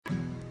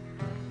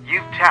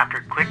you've tapped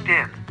or clicked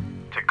in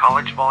to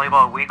College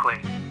Volleyball Weekly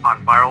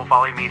on Viral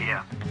Volley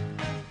Media.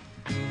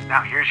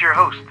 Now here's your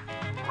host,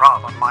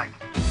 Rob on mic.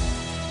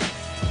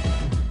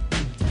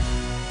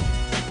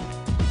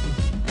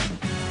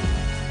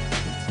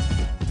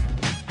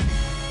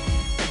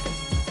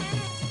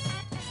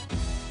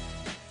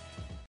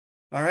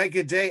 All right,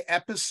 good day.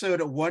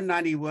 Episode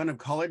 191 of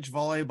College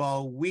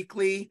Volleyball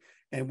Weekly,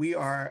 and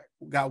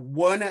got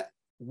 1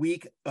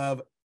 week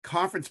of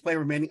conference play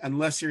remaining,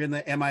 unless you're in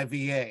the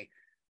MIVA.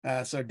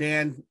 So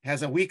Dan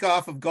has a week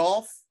off of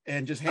golf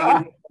and just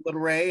hanging with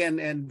little Ray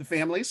and the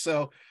family.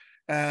 So,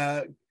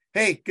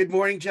 hey, good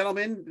morning,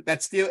 gentlemen.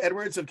 That's Theo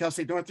Edwards of Cal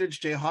State Northridge,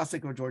 Jay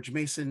Hossack of George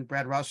Mason,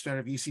 Brad Rothstein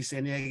of UC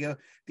San Diego,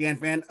 Dan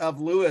Fan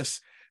of Lewis.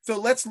 So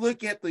let's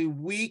look at the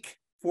Week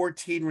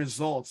 14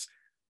 results.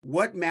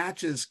 What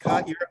matches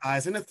caught your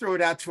eyes? I'm going to throw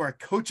it out to our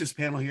coaches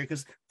panel here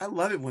because I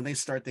love it when they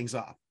start things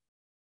off.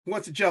 Who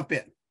wants to jump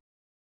in?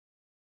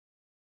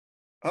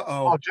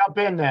 I'll jump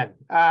in then.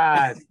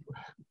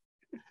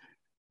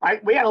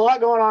 We had a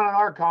lot going on in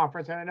our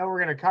conference, and I know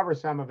we're going to cover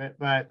some of it,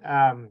 but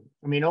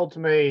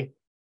ultimately,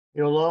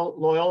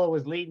 Loyola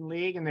was leading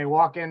league, and they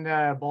walk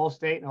into Ball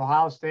State and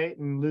Ohio State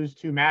and lose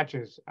 2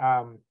 matches.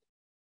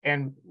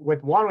 And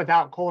with one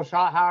without Cole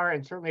Schotthauer,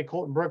 and certainly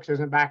Colton Brooks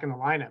isn't back in the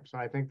lineup, so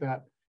I think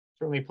that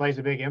certainly plays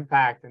a big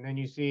impact. And then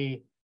you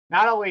see,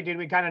 not only did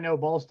we kind of know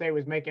Ball State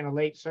was making a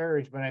late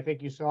surge, but I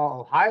think you saw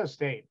Ohio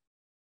State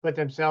put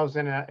themselves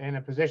in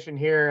a position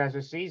here as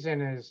the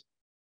season is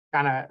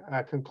kind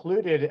of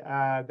concluded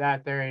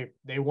that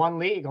they won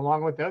league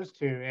along with those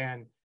 2.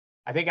 And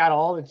I think out of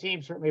all the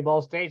teams, certainly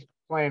Ball State's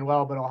playing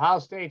well, but Ohio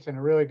State's in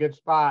a really good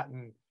spot.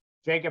 And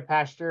Jacob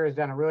Pasteur has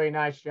done a really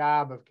nice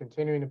job of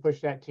continuing to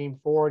push that team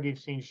forward. You've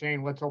seen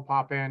Shane Witzel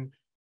pop in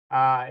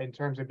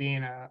terms of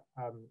being a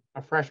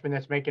freshman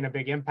that's making a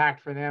big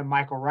impact for them.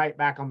 Michael Wright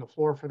back on the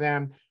floor for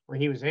them, where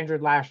he was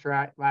injured last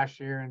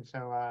year. And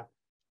so,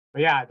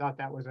 but yeah, I thought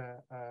that was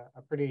a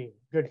pretty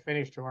good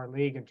finish to our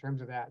league in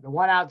terms of that. The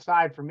one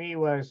outside for me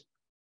was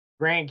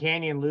Grand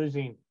Canyon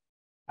losing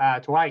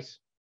twice.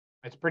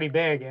 It's pretty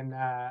big, and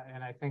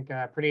I think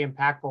pretty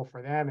impactful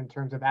for them in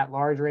terms of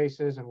at-large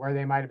races and where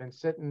they might have been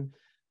sitting.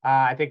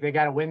 I think they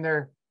got to win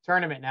their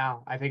tournament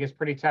now. I think it's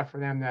pretty tough for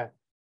them to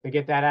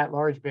get that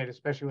at-large bid,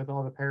 especially with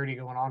all the parity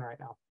going on right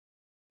now.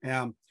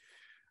 Yeah.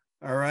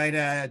 All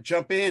right,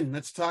 jump in.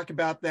 Let's talk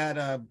about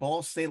that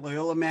Ball State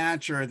Loyola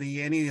match or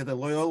any of the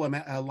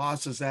Loyola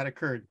losses that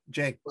occurred.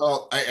 Jake.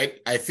 Well,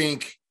 I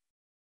think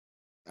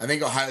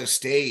Ohio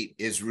State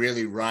is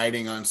really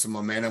riding on some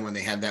momentum when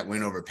they had that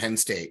win over Penn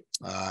State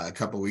a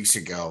couple of weeks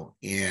ago,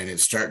 and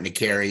it's starting to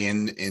carry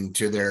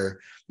into their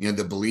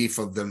the belief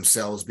of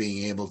themselves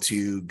being able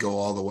to go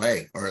all the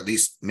way, or at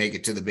least make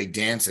it to the big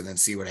dance and then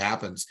see what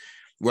happens.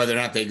 Whether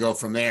or not they go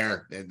from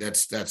there,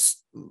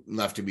 that's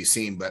left to be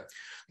seen. But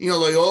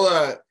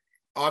Loyola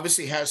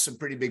obviously has some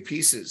pretty big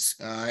pieces,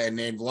 and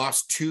they've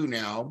lost 2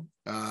 now,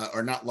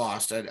 or not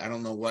lost. I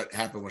don't know what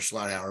happened with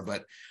Schotthauer,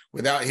 but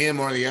without him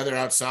or the other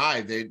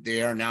outside,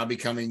 they are now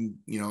becoming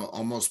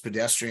almost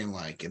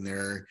pedestrian-like, and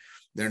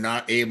they're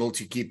not able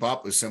to keep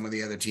up with some of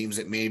the other teams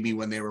that maybe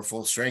when they were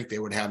full strength they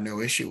would have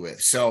no issue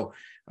with. So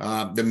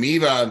the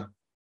MIVA,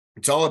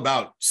 it's all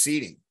about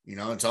seeding.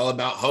 It's all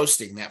about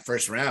hosting that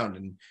first round,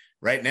 and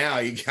right now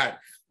you got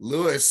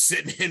Lewis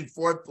sitting in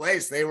 4th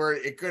place.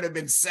 It could have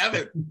been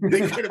 7th.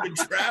 They could have been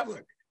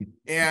traveling.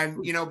 And,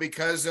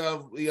 because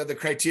of, the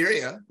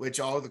criteria,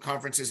 which all of the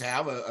conferences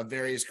have a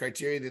various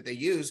criteria that they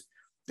use,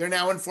 they're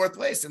now in 4th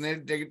place, and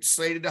they're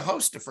slated to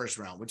host the first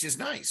round, which is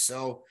nice.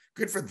 So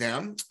good for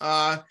them.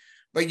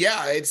 But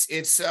yeah, it's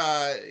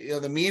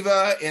the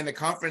MIVA and the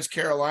Conference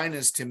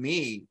Carolinas, to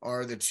me,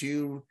 are the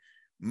 2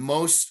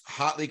 most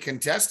hotly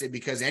contested,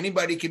 because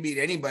anybody can beat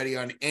anybody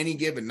on any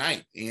given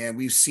night, and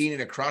we've seen it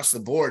across the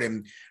board.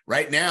 And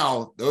right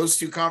now, those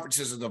 2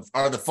 conferences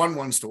are the fun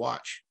ones to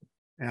watch.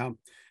 Yeah,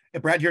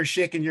 Brad,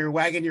 you're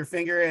wagging your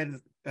finger, and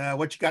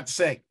what you got to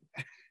say?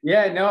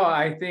 Yeah, no,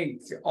 I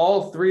think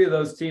all 3 of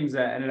those teams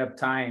that ended up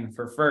tying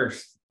for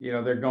first,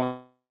 they're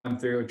going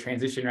through a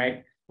transition,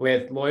 right?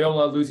 With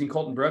Loyola losing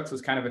Colton Brooks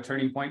was kind of a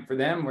turning point for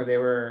them, where they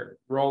were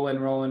rolling,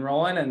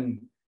 and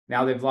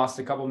now they've lost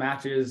a couple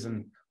matches,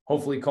 and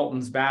hopefully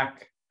Colton's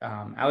back,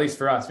 at least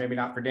for us, maybe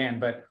not for Dan,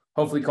 but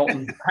hopefully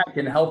Colton's back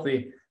and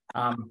healthy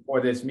for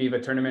this MIVA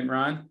tournament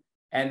run.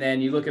 And then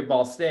you look at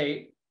Ball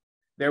State,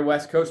 their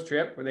West Coast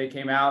trip, where they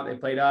came out, they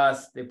played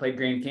us, they played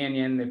Grand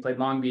Canyon, they played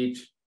Long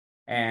Beach,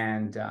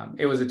 and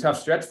it was a tough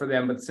stretch for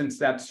them. But since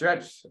that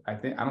stretch, I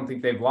don't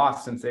think they've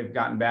lost since they've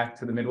gotten back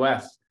to the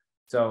Midwest.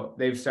 So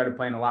they've started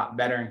playing a lot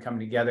better and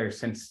coming together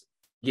since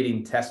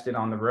getting tested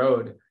on the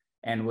road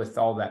and with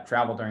all that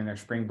travel during their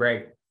spring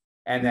break.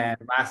 And then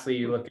lastly,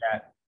 you look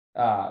at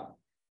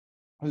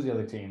who's the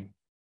other team?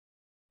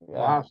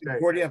 Ohio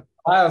State.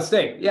 Ohio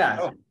State, yeah.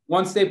 Oh.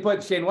 Once they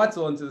put Shane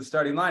Wetzel into the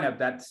starting lineup,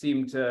 that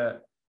seemed to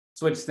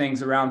switch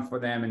things around for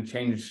them and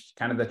change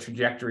kind of the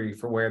trajectory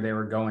for where they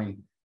were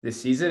going this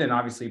season. And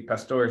obviously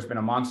Pasteur has been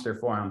a monster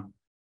for them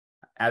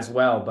as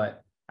well.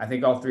 But I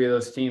think all 3 of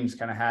those teams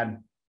kind of had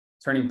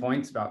turning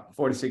points about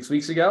 4 to 6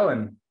 weeks ago,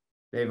 and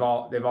they've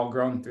all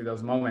grown through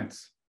those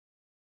moments.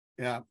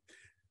 Yeah.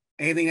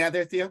 Anything out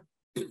there, Theo?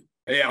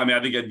 Yeah, I mean,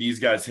 I think these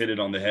guys hit it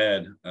on the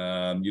head.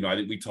 I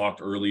think we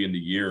talked early in the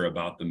year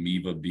about the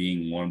MIVA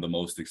being one of the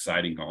most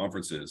exciting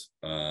conferences.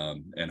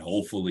 And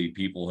hopefully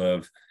people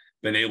have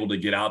been able to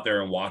get out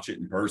there and watch it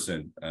in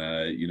person.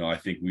 I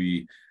think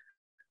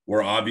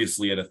we're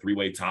obviously at a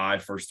 3-way tie,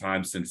 first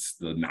time since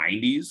the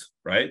 90s,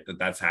 right?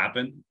 That's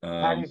happened.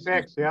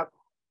 96, yep.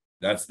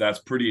 That's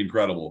pretty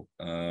incredible.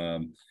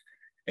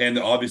 And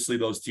obviously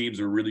those teams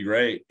are really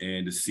great,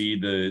 and to see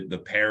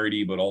the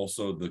parity, but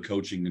also the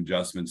coaching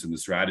adjustments and the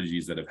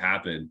strategies that have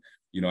happened.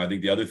 I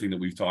think the other thing that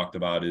we've talked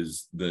about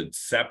is the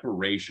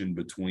separation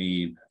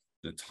between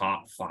the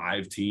top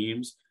 5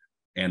 teams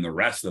and the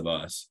rest of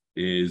us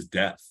is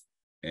depth.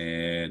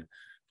 And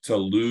to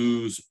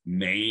lose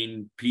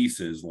main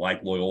pieces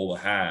like Loyola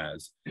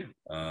has,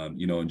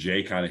 and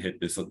Jay kind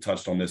of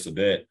touched on this a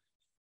bit,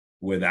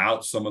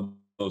 without some of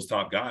those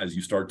top guys,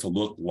 you start to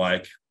look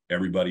like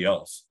everybody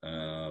else.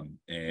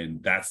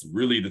 And that's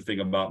really the thing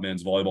about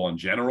men's volleyball in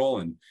general,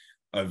 and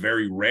a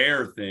very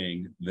rare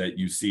thing that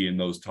you see in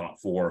those top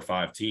 4 or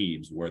 5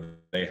 teams, where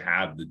they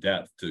have the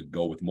depth to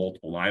go with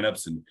multiple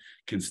lineups and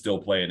can still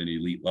play at an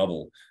elite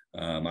level.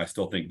 I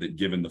still think that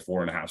given the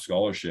 4.5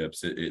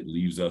 scholarships, it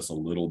leaves us a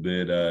little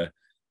bit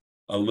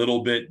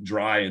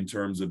dry in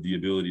terms of the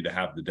ability to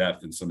have the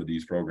depth in some of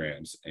these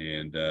programs.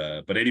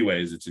 But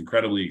anyways, it's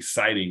incredibly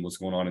exciting what's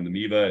going on in the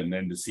MIVA, and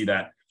then to see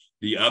that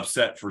the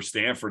upset for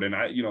Stanford. And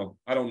I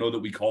don't know that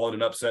we call it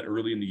an upset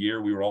early in the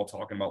year. We were all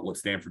talking about what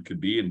Stanford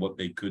could be and what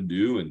they could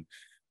do.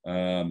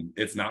 And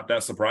it's not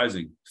that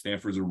surprising.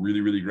 Stanford's a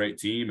really, really great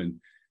team. And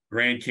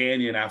Grand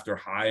Canyon, after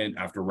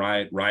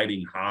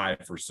riding high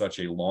for such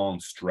a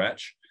long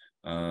stretch,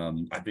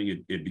 I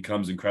think it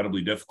becomes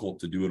incredibly difficult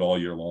to do it all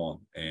year long,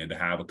 and to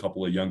have a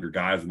couple of younger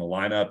guys in the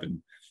lineup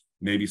and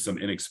maybe some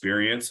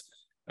inexperience.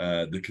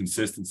 The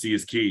consistency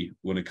is key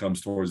when it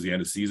comes towards the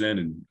end of season.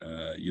 And,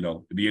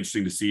 it'd be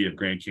interesting to see if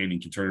Grand Canyon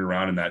can turn it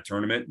around in that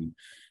tournament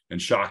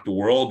and shock the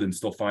world and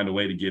still find a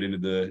way to get into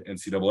the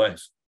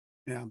NCAAs.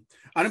 Yeah.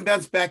 I'm going to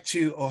bounce back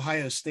to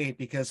Ohio State,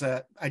 because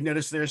I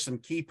noticed there's some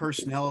key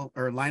personnel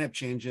or lineup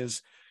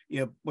changes.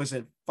 Was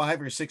it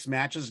 5 or 6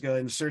 matches ago,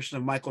 insertion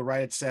of Michael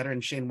Wright at setter,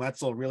 and Shane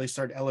Wetzel really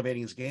started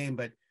elevating his game.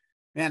 But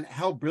man,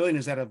 how brilliant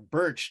is that of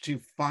Birch to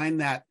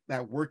find that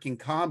working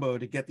combo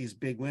to get these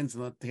big wins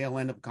in the tail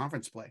end of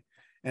conference play?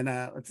 And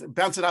let's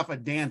bounce it off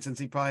of Dan, since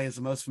he probably is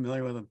the most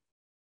familiar with him.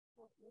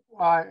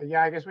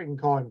 Yeah, I guess we can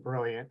call him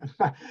brilliant.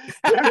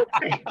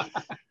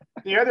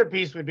 The other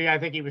piece would be, I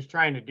think he was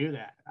trying to do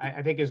that.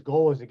 I think his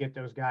goal was to get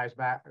those guys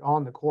back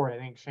on the court. I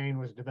think Shane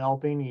was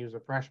developing. He was a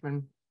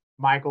freshman.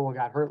 Michael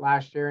got hurt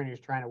last year, and he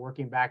was trying to work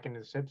him back into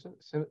the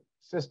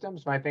system.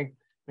 So I think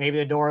maybe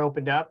the door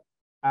opened up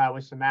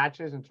with some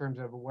matches in terms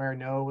of where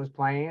Noah was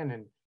playing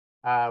and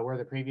where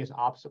the previous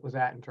opposite was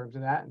at in terms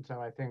of that. And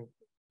so I think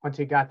once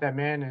he got them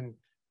in and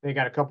they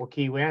got a couple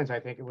key wins, I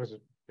think it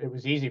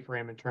was easy for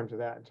him in terms of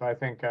that. And so I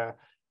think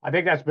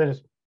that's been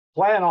his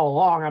plan all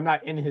along. I'm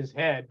not in his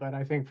head, but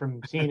I think from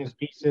seeing his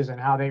pieces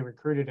and how they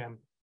recruited him,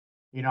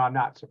 I'm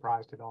not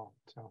surprised at all.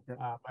 So,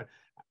 but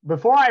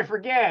before I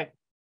forget,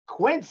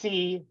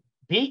 Quincy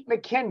beat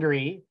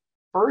McKendree,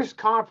 first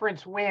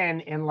conference win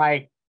in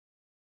I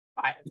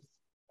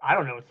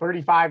don't know,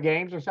 35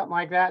 games or something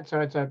like that. So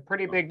it's a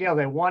pretty big deal.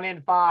 They won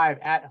in 5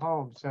 at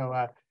home.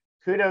 So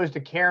kudos to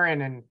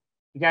Karen. And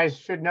you guys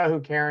should know who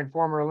Karen,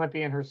 former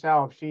Olympian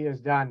herself. She has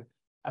done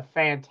a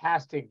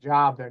fantastic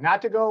job there.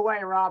 Not to go away,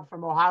 Rob,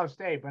 from Ohio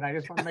State, but I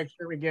just want to make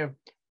sure we give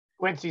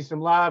Quincy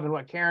some love and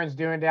what Karen's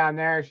doing down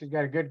there. She's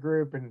got a good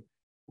group, and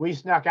we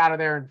snuck out of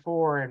there in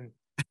 4, and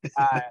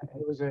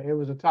it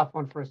was a tough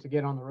one for us to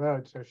get on the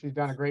road. So she's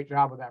done a great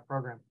job with that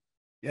program.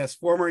 Yes,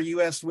 former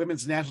U.S.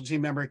 women's national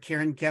team member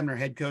Karen Kemner,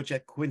 head coach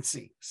at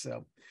Quincy.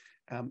 So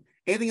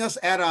anything else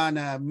to add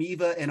on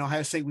MIVA and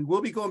Ohio State? We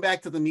will be going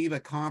back to the MIVA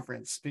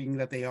conference, speaking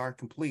that they are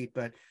complete,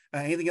 but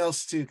anything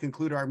else to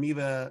conclude our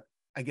MIVA,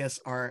 I guess,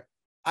 our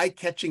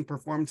eye-catching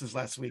performances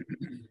last week?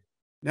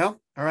 No?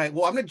 All right.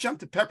 Well, I'm going to jump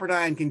to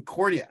Pepperdine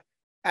Concordia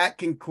at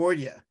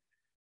Concordia.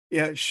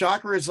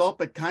 Shocker result,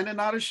 but kind of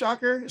not a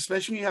shocker,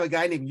 especially when you have a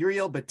guy named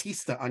Uriel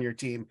Batista on your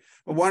team.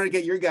 But wanted to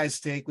get your guys'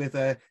 take with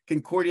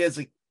Concordia as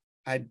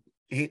I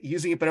hate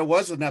using it, but it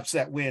was an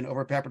upset win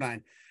over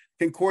Pepperdine.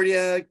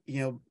 Concordia,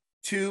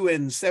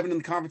 2-7 in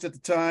the conference at the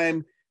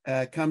time,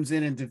 comes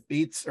in and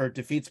defeats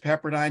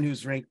Pepperdine,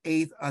 who's ranked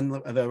 8th on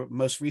the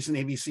most recent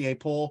AVCA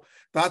poll.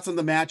 Thoughts on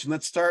the match? And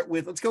let's go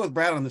with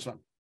Brad on this one.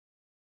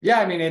 Yeah,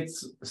 I mean,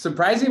 it's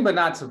surprising, but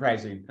not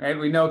surprising, right?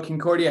 We know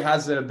Concordia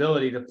has the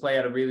ability to play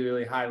at a really,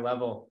 really high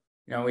level.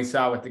 We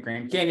saw with the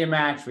Grand Canyon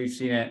match, we've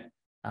seen it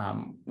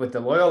with the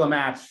Loyola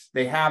match.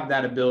 They have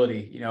that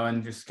ability,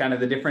 and just kind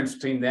of the difference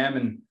between them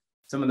and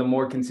some of the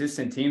more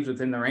consistent teams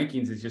within the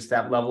rankings is just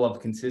that level of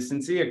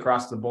consistency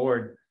across the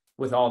board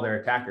with all their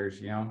attackers.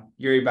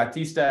 Yuri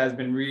Batista has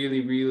been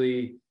really,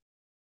 really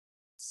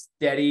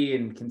steady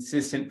and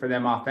consistent for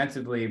them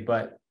offensively,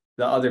 but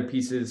the other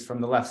pieces from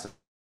the left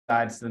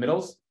sides to the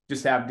middles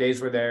just have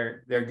days where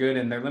they're good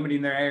and they're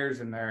limiting their errors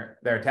and they're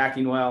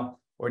attacking well,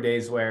 or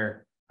days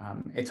where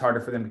it's harder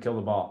for them to kill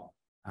the ball.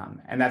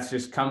 And that's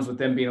just comes with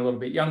them being a little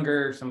bit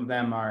younger. Some of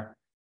them are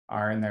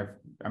in their,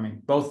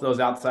 both of those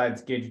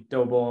outsides, Gage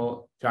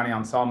Doble, Johnny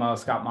Anselmo,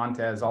 Scott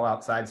Montez, all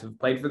outsides who've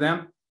played for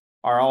them,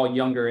 are all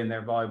younger in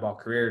their volleyball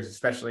careers,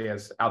 especially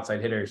as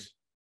outside hitters.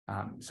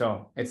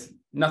 So it's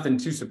nothing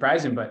too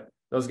surprising, but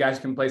those guys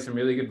can play some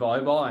really good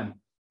volleyball. And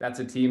that's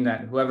a team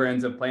that whoever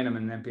ends up playing them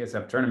in the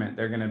MPSF tournament,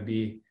 they're going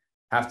to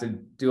have to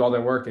do all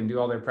their work and do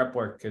all their prep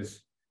work,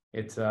 because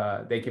it's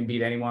they can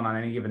beat anyone on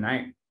any given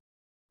night.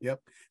 Yep.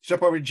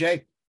 Jump over to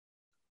Jay.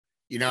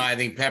 I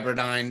think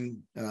Pepperdine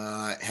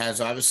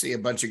has obviously a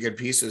bunch of good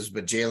pieces,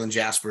 but Jalen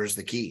Jasper is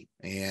the key.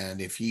 And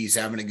if he's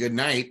having a good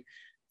night,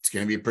 it's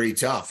going to be pretty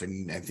tough.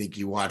 And I think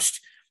you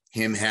watched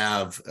him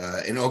have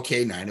an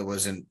okay night. It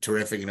wasn't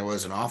terrific and it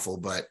wasn't awful,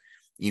 but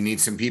you need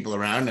some people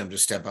around him to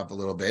step up a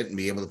little bit and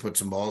be able to put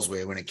some balls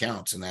away when it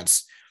counts. And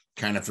that's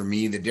kind of, for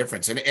me, the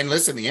difference. And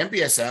listen, the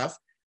MPSF,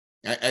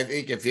 I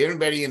think if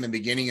anybody in the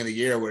beginning of the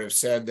year would have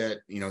said that,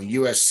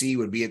 USC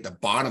would be at the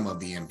bottom of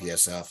the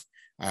MPSF,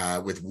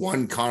 with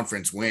one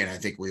conference win, I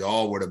think we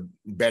all would have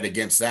bet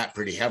against that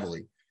pretty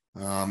heavily.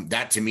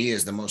 That to me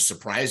is the most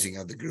surprising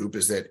of the group,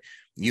 is that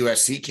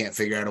USC can't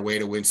figure out a way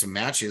to win some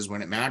matches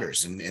when it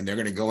matters. And they're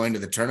going to go into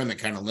the tournament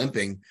kind of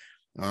limping,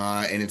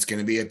 and it's going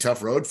to be a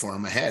tough road for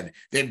them ahead.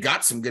 They've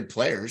got some good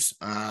players.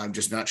 I'm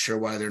just not sure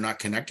why they're not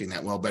connecting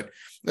that well. But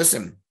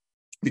listen,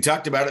 we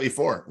talked about it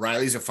before.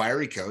 Riley's a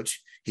fiery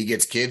coach. He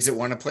gets kids that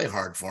want to play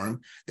hard for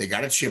him. They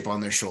got a chip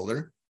on their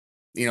shoulder.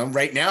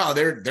 Right now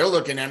they're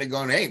looking at it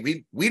going,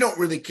 hey, we don't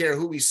really care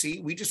who we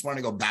see. We just want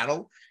to go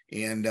battle.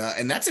 And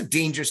that's a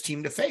dangerous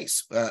team to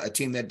face, a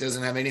team that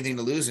doesn't have anything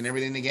to lose and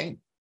everything to gain.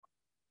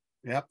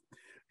 Yep.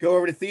 Go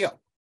over to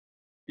Theo.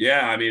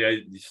 Yeah.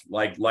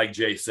 Like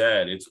Jay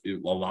said, a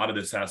lot of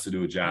this has to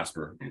do with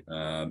Jasper.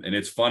 And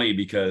it's funny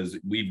because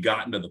we've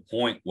gotten to the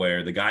point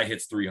where the guy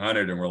hits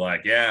 300 and we're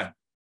like, yeah,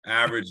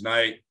 average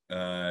night,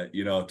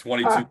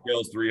 22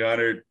 kills,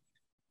 300,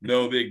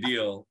 no big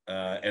deal.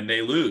 And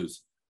they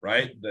lose.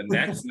 Right. The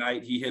next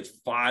night he hits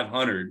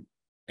 500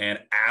 and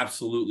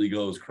absolutely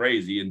goes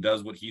crazy and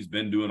does what he's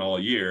been doing all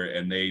year.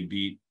 And they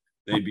beat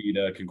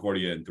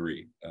Concordia in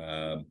 3.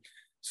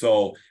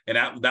 So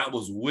that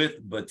was with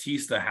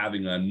Batista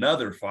having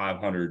another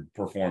 500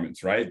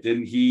 performance, right?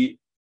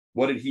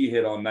 What did he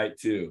hit on night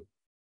 2?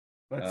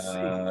 Let's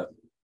see.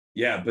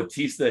 Yeah.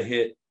 Batista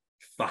hit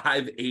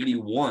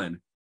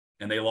 581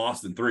 and they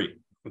lost in 3.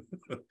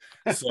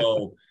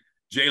 So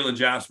Jalen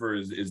Jasper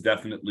is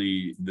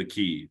definitely the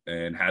key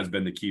and has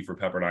been the key for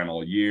Pepperdine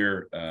all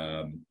year.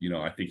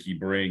 I think he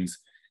brings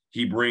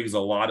a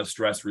lot of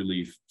stress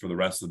relief for the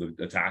rest of the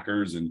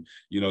attackers. And,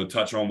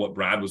 touch on what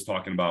Brad was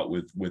talking about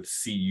with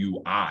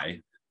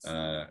CUI.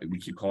 We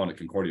keep calling it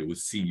Concordia,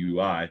 with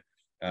CUI.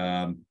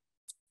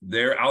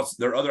 Their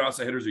other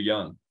outside hitters are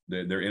young.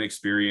 They're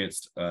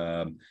inexperienced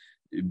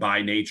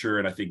by nature.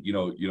 And I think,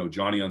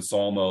 Johnny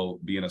Anselmo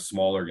being a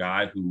smaller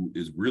guy who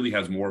really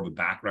has more of a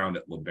background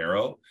at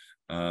libero,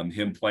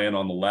 him playing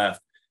on the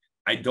left.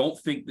 I don't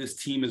think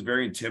this team is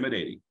very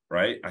intimidating,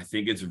 right? I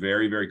think it's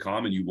very, very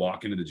common. You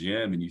walk into the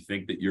gym and you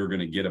think that you're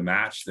going to get a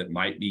match that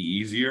might be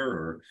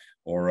easier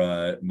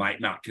or might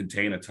not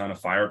contain a ton of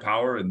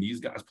firepower. And these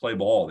guys play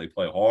ball. They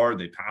play hard.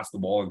 They pass the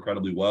ball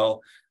incredibly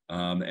well.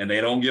 And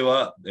they don't give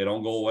up. They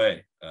don't go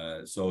away.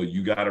 So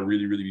you got to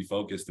really, really be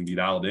focused and be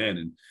dialed in.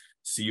 And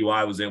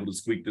CUI was able to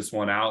squeak this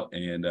one out,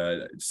 and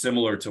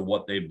similar to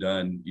what they've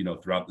done,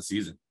 throughout the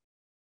season.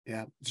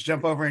 Yeah. Let's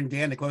jump over and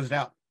Dan to close it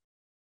out.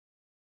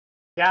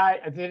 Yeah,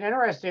 it's an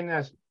interesting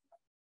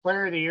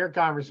player of the year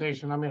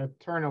conversation. I'm going to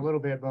turn a little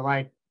bit, but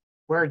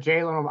where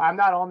Jalen, I'm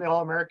not on the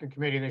All-American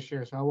committee this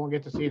year, so I won't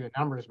get to see the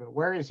numbers, but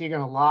where is he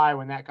going to lie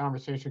when that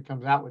conversation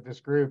comes out with this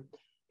group,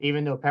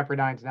 even though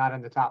Pepperdine's not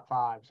in the top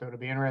 5? So it'll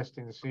be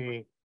interesting to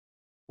see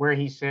where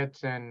he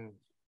sits. And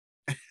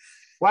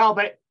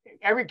but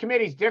every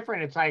committee's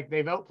different. It's like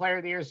they vote player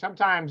of the year.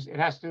 Sometimes it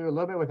has to do a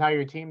little bit with how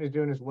your team is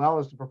doing as well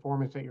as the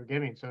performance that you're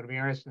giving. So it'll be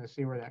interesting to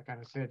see where that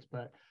kind of sits.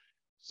 But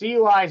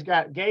CUI's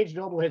got Gage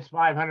Doble hits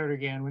 500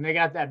 again. When they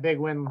got that big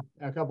win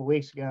a couple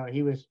weeks ago,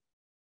 he was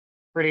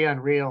pretty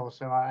unreal.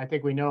 So I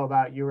think we know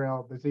about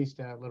Uriel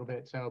Batista a little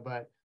bit. So,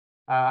 but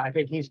I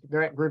think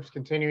that group's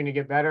continuing to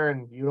get better,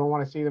 and you don't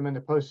want to see them in the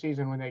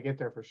postseason when they get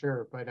there for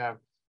sure. But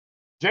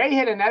Jay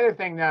hit another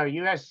thing though,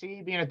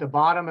 USC being at the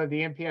bottom of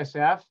the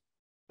MPSF,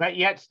 but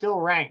yet still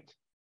ranked.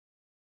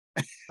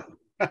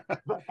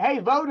 But, hey,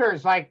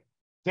 voters,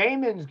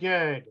 Damon's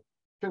good.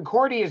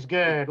 Concordia's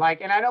good.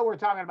 And I know we're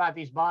talking about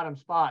these bottom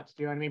spots.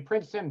 Do you know what I mean?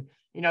 Princeton,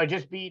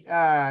 just beat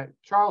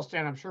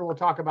Charleston. I'm sure we'll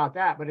talk about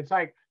that. But it's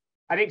I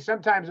think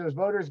sometimes those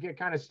voters get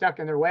kind of stuck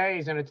in their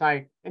ways. And it's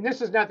and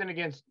this is nothing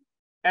against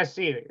SC.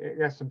 They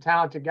got some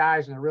talented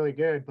guys and they're really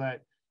good.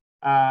 But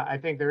I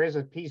think there is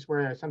a piece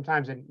where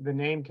sometimes the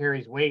name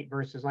carries weight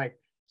versus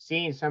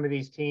seeing some of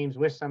these teams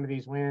with some of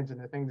these wins and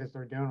the things that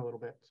they're doing a little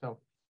bit. So,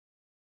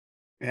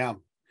 yeah.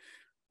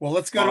 Well,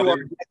 let's go to our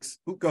next.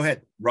 Go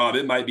ahead, Rob.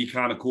 It might be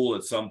kind of cool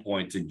at some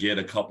point to get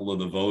a couple of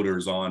the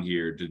voters on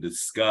here to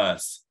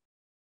discuss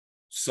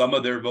some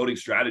of their voting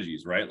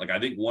strategies, right? Like, I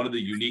think one of the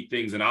unique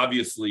things, and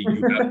obviously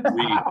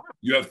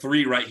you have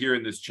three right here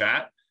in this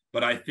chat,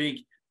 but I think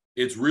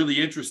it's really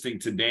interesting,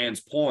 to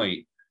Dan's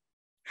point,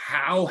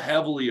 how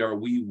heavily are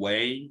we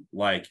weighing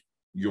like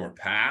your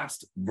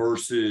past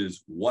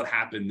versus what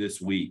happened this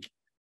week?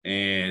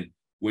 And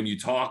when you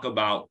talk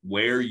about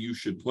where you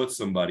should put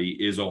somebody,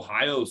 is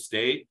Ohio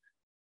State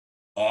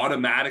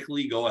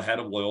automatically go ahead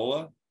of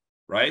Loyola,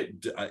 right?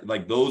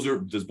 Like,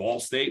 does Ball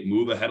State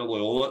move ahead of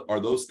Loyola? Are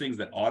those things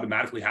that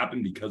automatically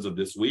happen because of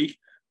this week?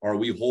 Are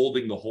we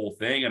holding the whole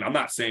thing? And I'm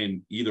not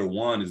saying either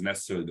one is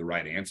necessarily the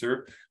right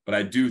answer, but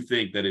I do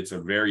think that it's a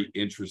very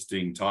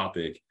interesting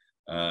topic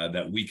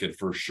that we could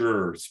for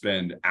sure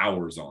spend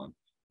hours on.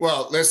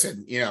 Well,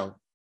 listen,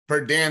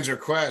 per Dan's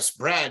request,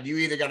 Brad, you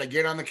either got to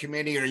get on the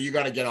committee or you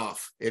got to get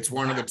off. It's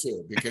one of the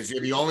two, because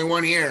you're the only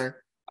one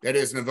here that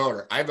isn't a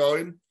voter. I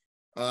voted.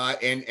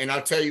 And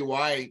I'll tell you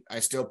why I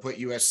still put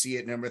USC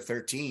at number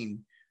 13,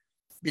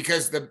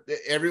 because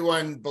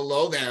everyone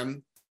below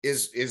them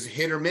is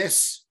hit or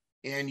miss.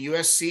 And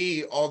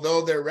USC,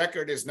 although their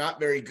record is not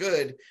very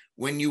good,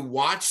 when you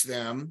watch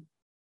them,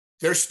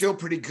 they're still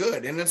pretty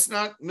good. And let's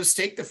not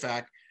mistake the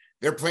fact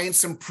they're playing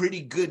some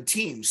pretty good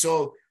teams.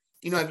 So,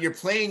 if you're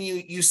playing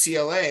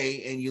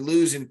UCLA and you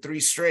lose in 3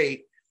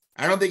 straight,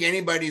 I don't think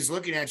anybody's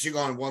looking at you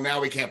going, well,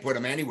 now we can't put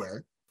them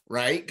anywhere,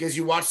 right? Because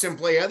you watch them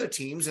play other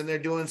teams and they're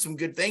doing some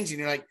good things. And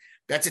you're like,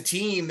 that's a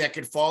team that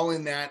could fall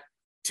in that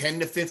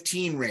 10 to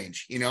 15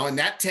 range, and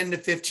that 10 to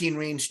 15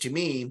 range to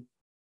me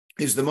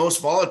is the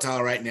most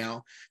volatile right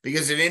now,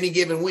 because at any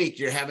given week,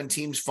 you're having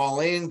teams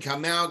fall in,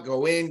 come out,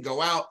 go in,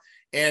 go out.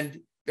 And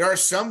there are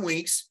some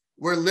weeks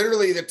where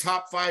literally the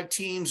top 5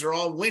 teams are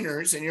all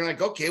winners. And you're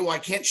like, okay, well, I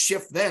can't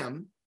shift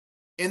them.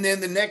 And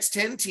then the next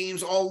 10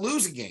 teams all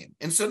lose a game.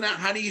 And so now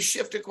how do you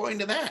shift according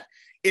to that?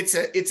 It's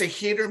a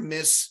hit or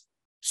miss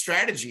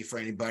strategy for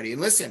anybody.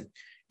 And listen,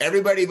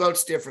 everybody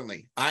votes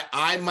differently.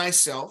 I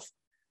myself,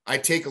 I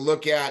take a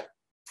look at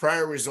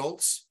prior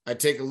results. I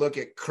take a look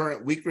at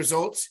current week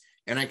results,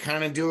 and I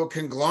kind of do a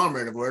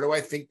conglomerate of where do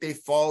I think they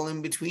fall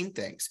in between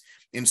things.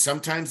 And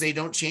sometimes they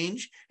don't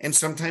change, and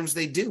sometimes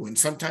they do. And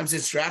sometimes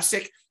it's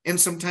drastic, and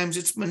sometimes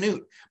it's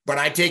minute. But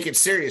I take it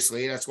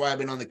seriously. That's why I've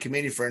been on the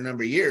committee for a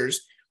number of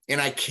years, and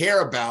I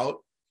care about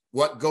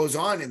what goes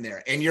on in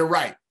there. And you're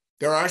right.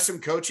 There are some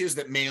coaches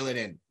that mail it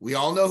in. We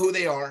all know who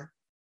they are,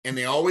 and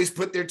they always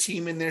put their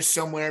team in there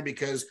somewhere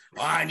because,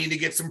 I need to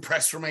get some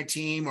press for my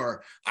team,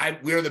 or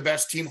we're the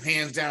best team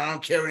hands down. I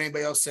don't care what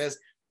anybody else says.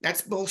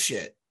 That's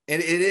bullshit.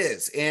 And it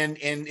is. And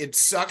it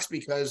sucks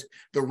because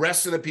the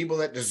rest of the people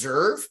that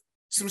deserve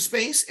some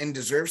space and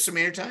deserve some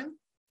airtime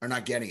are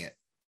not getting it.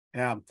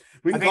 Yeah.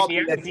 We can call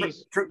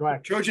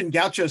it Trojan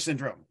Gaucho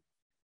syndrome.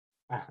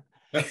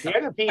 The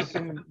other piece,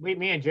 and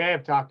me and Jay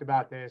have talked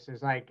about this,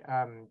 is like,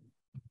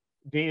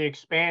 do you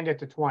expand it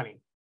to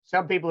 20?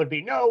 Some people would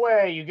be, no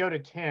way, you go to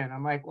 10.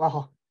 I'm like,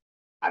 well,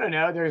 I don't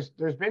know.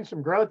 There's been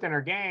some growth in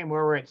our game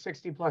where we're at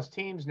 60 plus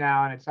teams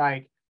now. And it's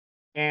like,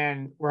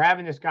 and we're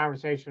having this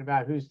conversation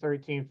about who's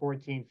 13,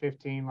 14,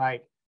 15,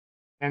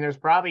 and there's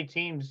probably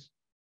teams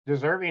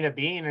deserving of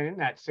being in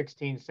that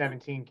 16,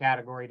 17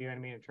 category. Do you know what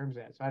I mean? In terms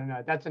of that. So I don't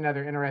know. That's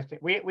another interesting.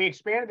 We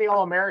expanded the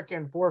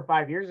All-American 4 or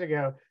 5 years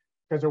ago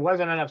because there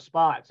wasn't enough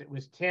spots. It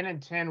was 10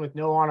 and 10 with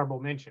no honorable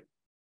mention.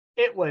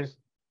 It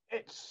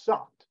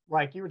sucked.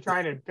 Like, you were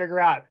trying to figure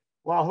out,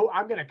 well, who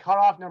I'm going to cut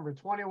off number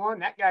 21.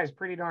 That guy's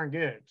pretty darn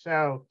good.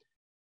 So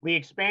we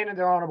expanded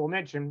their honorable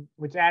mention,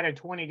 which added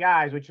 20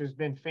 guys, which has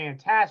been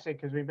fantastic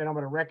because we've been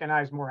able to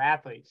recognize more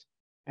athletes.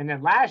 And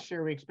then last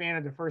year we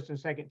expanded the first and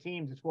second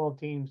teams to 12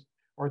 teams,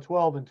 or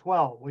 12 and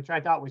 12, which I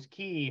thought was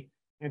key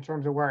in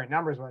terms of where our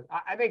numbers was.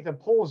 I think the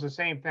poll is the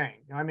same thing.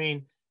 I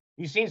mean,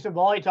 you've seen some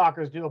volley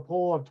talkers do a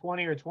poll of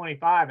 20 or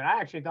 25, and I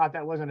actually thought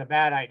that wasn't a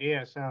bad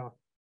idea. So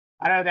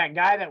I know that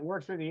guy that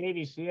works for the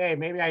AVCA,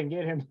 maybe I can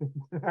get him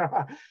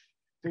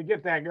to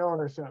get that going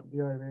or something.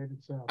 You know what I mean?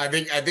 So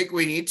I think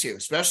we need to,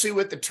 especially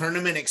with the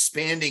tournament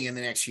expanding in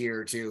the next year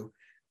or two,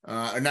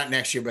 or not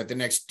next year, but the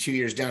next 2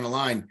 years down the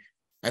line.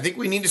 I think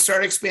we need to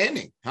start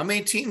expanding. How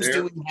many teams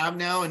do we have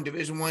now in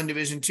Division I,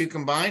 Division II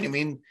combined? I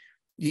mean,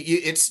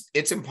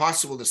 it's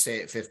impossible to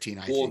stay at 15.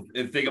 I think.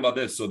 And think about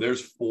this. So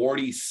there's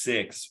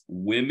 46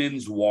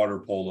 women's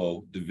water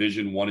polo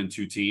Division I and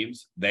II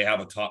teams. They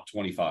have a top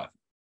 25.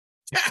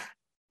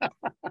 Yeah,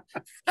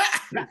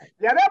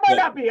 that might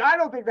not be. I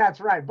don't think that's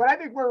right, but I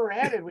think where we're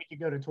headed, we could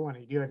go to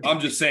 20.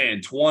 I'm just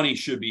saying 20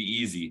 should be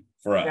easy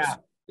for us.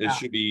 Yeah, it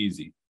should be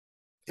easy.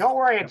 Don't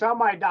worry, it's on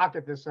my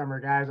docket this summer,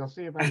 guys. I'll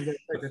see if I can get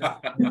it figured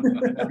out. Got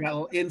a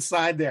little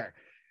inside there.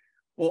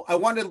 Well, I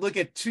wanted to look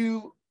at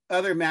 2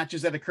 other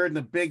matches that occurred in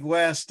the Big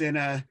West, and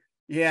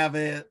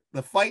the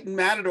Fighting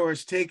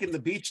Matadors taking the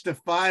Beach to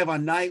 5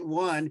 on night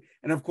 1,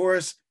 and of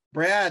course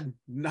Brad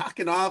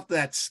knocking off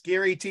that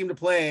scary team to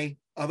play,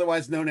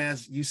 otherwise known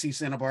as UC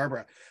Santa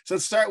Barbara. So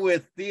let's start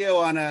with Theo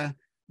on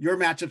your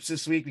matchups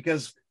this week,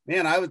 because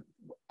man,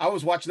 I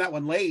was watching that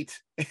one late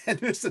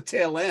and missed the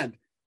tail end.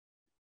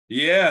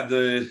 Yeah,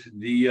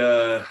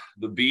 the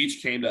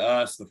beach came to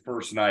us the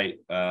first night.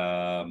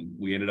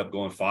 We ended up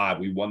going 5.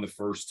 We won the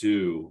first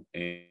 2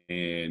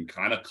 and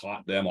kind of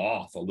caught them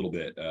off a little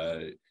bit.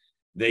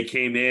 They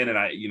came in, and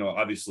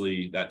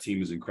obviously that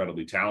team is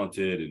incredibly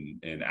talented,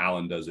 and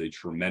Alan does a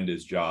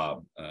tremendous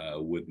job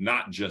with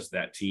not just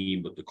that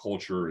team, but the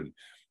culture and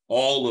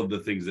all of the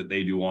things that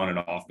they do on and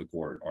off the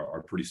court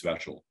are pretty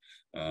special.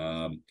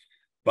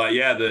 But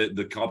yeah,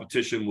 the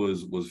competition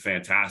was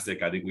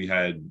fantastic. I think we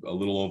had a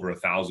little over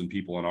 1,000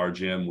 people in our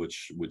gym,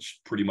 which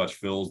pretty much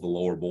fills the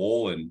lower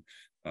bowl, and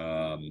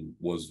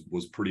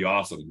was pretty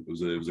awesome.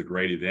 It was a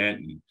great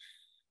event, and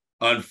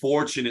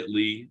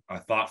unfortunately, I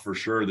thought for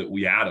sure that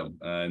we had them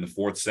in the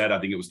 4th set. I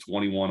think it was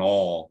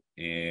 21-all,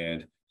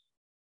 and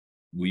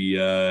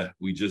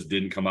we just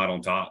didn't come out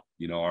on top.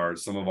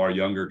 Some of our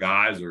younger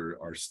guys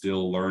are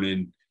still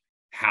learning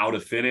how to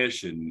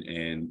finish,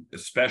 and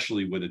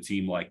especially with a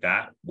team like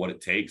that, what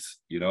it takes,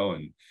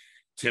 and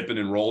tipping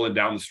and rolling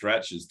down the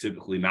stretch is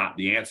typically not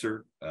the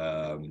answer.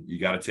 You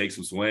got to take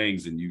some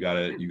swings, and you got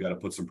to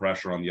put some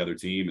pressure on the other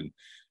team. And,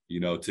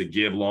 to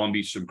give Long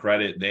Beach some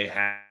credit, they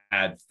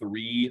had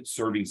 3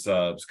 serving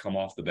subs come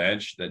off the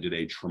bench that did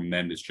a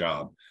tremendous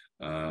job.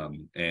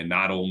 And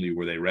not only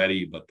were they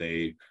ready, but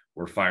they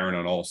were firing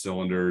on all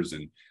cylinders.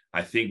 And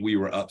I think we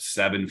were up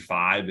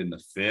 7-5 in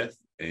the 5th,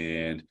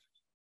 and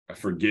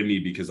forgive me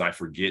because I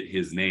forget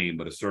his name,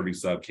 but a serving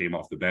sub came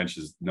off the bench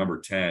as number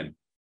 10,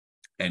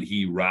 and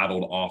he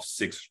rattled off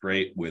 6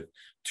 straight with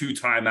 2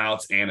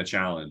 timeouts and a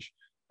challenge.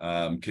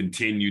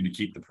 Continued to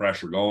keep the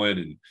pressure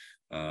going,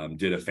 and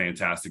did a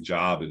fantastic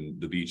job, and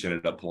the beach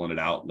ended up pulling it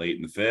out late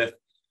in the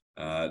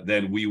 5th.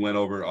 Then we went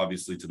over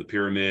obviously to the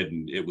pyramid,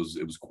 and it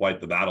was quite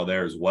the battle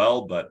there as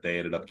well, but they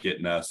ended up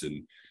getting us,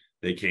 and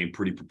they came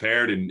pretty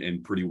prepared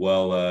and pretty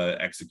well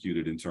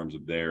executed in terms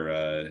of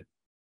their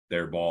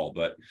ball.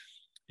 But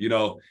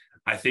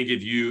I think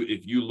if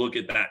you look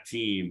at that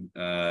team,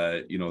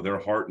 their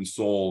heart and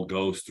soul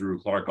goes through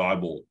Clark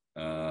Godbold.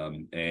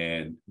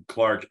 And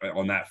Clark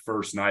on that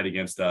first night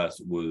against us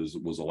was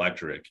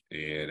electric.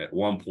 And at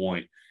one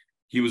point,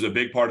 he was a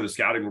big part of the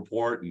scouting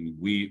report, and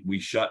we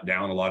shut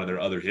down a lot of their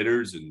other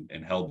hitters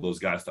and held those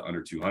guys to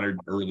under 200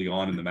 early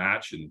on in the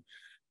match. And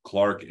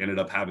Clark ended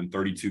up having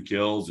 32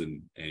 kills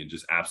and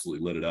just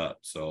absolutely lit it up.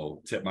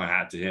 So tip my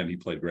hat to him. He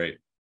played great.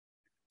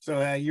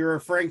 So you're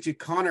referring to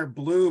Connor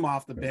Bloom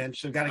off the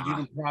bench. So got to give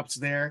him props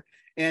there.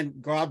 And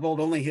Godbold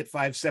only hit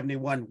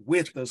 571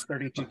 with those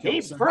 32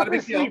 kills. He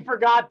purposely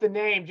forgot the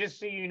name, just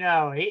so you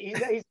know.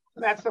 He's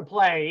that's the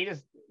play.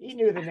 He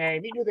knew the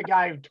name. He knew the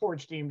guy who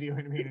torched him. Do you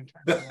know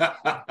what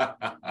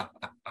I mean?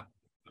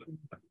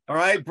 All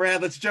right,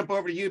 Brad, let's jump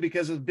over to you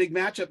because it's a big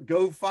matchup.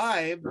 Go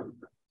 5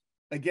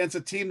 against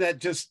a team that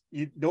just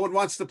no one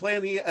wants to play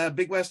in the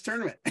Big West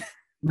tournament.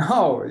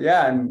 No,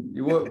 yeah, and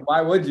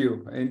why would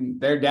you?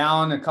 And they're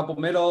down a couple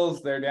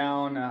middles. They're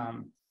down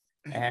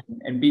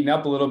and beaten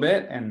up a little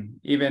bit. And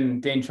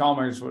even Dane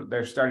Chalmers,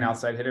 their starting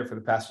outside hitter for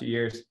the past few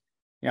years,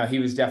 he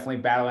was definitely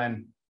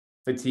battling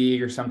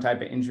fatigue or some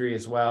type of injury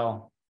as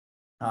well.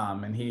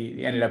 And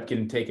he ended up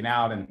getting taken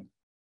out and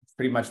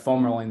pretty much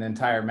foam rolling the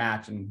entire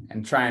match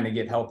and trying to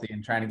get healthy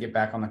and trying to get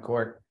back on the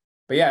court.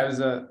 But yeah, it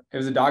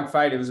was a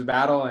dogfight. It was a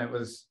battle, and it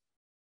was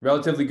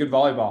relatively good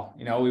volleyball.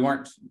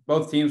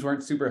 Both teams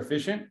weren't super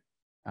efficient,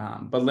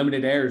 but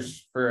limited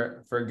errors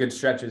for good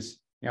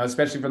stretches,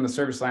 especially from the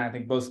service line. I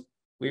think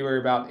we were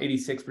about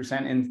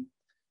 86% in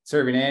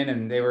serving in,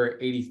 and they were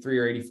 83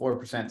 or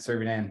 84%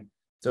 serving in.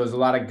 So it was a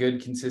lot of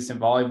good, consistent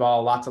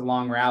volleyball, lots of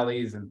long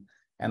rallies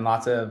and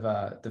lots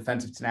of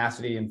defensive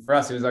tenacity. And for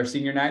us, it was our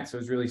senior night. So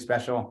it was really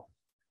special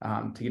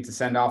to get to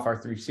send off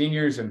our 3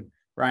 seniors, and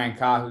Ryan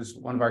Ka, who's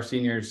one of our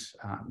seniors,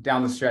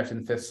 down the stretch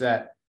in the 5th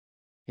set.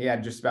 He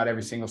had just about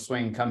every single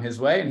swing come his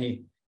way, and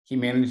he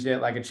managed it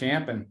like a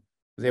champ and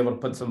was able to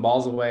put some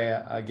balls away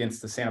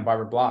against the Santa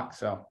Barbara block.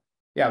 So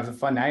yeah, it was a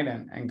fun night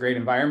and great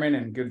environment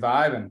and good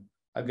vibe and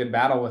a good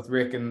battle with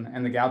Rick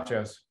and the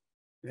Gauchos.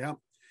 Yeah.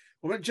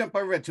 We're going to jump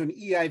over to an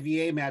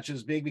EIVA match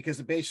is big because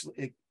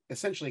it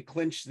essentially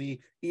clinched the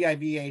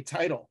EIVA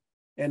title,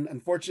 and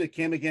unfortunately it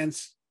came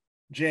against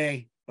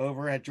Jay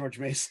over at George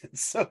Mason.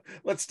 So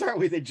let's start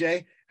with it,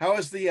 Jay. How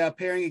was the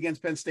pairing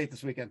against Penn State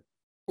this weekend?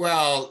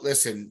 Well,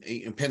 listen,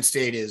 Penn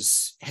State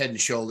is head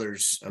and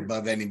shoulders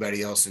above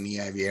anybody else in the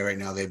EIVA right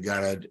now. They've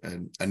got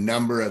a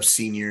number of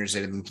seniors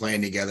that have been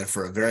playing together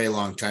for a very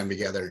long time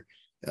together.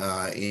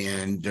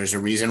 And there's a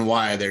reason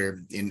why they're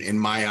in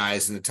my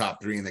eyes in the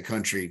top 3 in the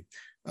country.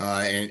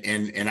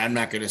 And I'm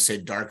not going to say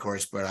dark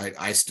horse, but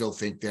I still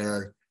think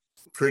they're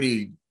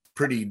pretty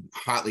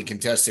hotly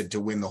contested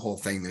to win the whole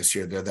thing this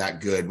year. They're that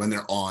good when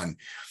they're on.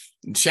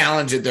 The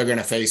challenge that they're going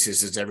to face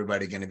is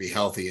everybody going to be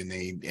healthy, and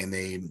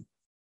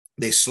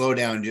they slow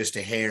down just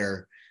a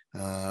hair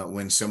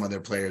when some of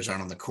their players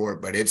aren't on the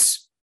court, but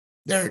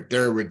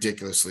they're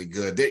ridiculously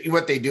good.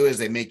 What they do is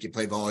they make you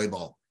play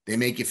volleyball. They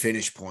make you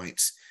finish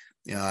points.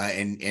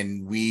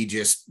 And we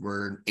just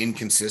were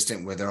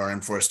inconsistent with our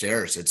enforced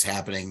errors. It's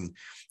happening,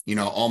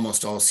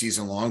 almost all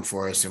season long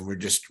for us. And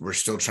we're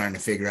still trying to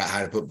figure out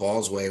how to put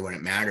balls away when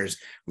it matters.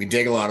 We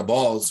dig a lot of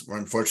balls. We're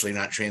unfortunately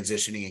not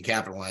transitioning and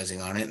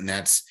capitalizing on it. And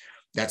that's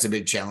a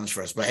big challenge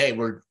for us. But hey,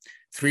 we're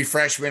 3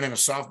 freshmen and a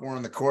sophomore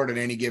on the court at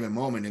any given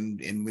moment.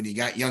 And when you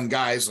got young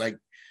guys like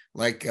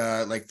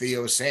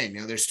Theo was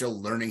saying, they're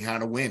still learning how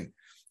to win.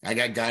 I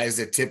got guys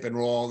that tip and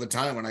roll all the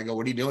time. When I go,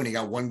 what are you doing? You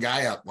got one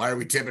guy up. Why are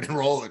we tipping and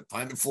rolling?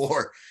 Find the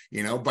floor,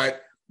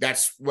 but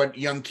that's what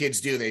young kids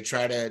do. They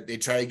try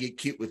to get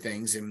cute with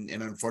things. And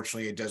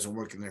unfortunately it doesn't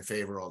work in their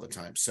favor all the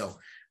time. So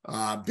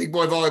big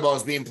boy volleyball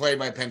is being played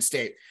by Penn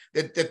State.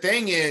 The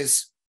thing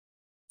is,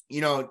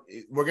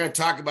 we're going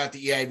to talk about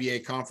the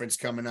EIVA conference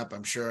coming up,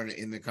 I'm sure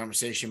in the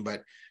conversation,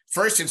 but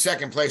first and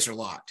second place are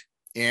locked.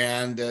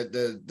 And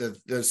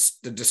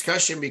the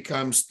discussion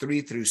becomes 3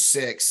 through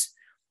 6.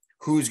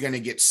 Who's going to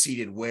get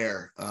seated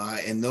where,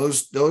 and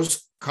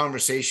those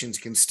conversations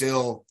can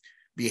still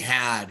be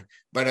had.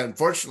 But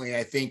unfortunately,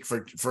 I think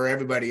for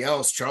everybody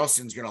else,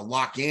 Charleston's going to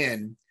lock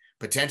in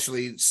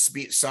potentially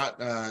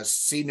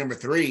seed number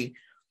 3,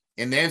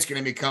 and then it's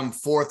going to become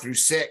 4 through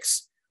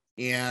 6.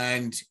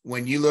 And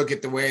when you look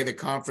at the way the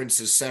conference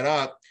is set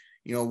up,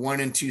 1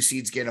 and 2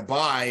 seeds get a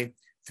bye.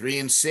 3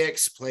 and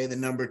 6 play the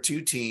number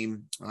 2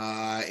 team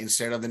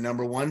instead of the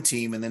number 1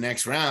 team in the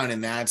next round,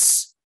 and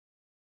that's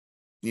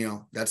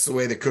the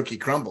way the cookie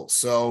crumbles.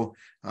 So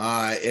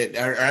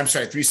I'm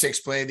sorry,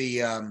 3-6 play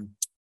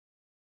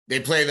they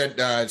play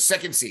the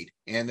second seed,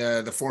 and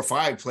the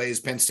 4-5 plays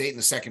Penn State in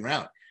the second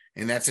round.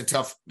 And that's a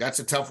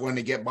tough one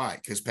to get by,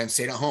 because Penn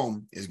State at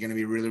home is going to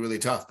be really, really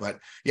tough. But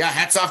yeah,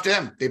 hats off to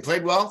them. They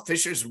played well.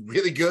 Fisher's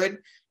really good.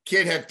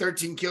 Kid had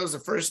 13 kills the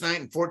first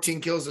night and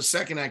 14 kills the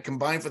second night,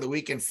 combined for the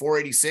weekend,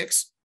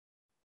 486.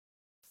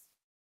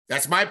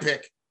 That's my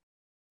pick.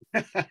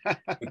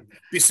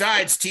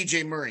 Besides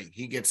TJ Murray,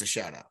 he gets a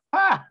shout out.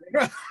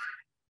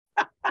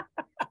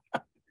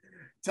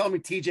 Tell me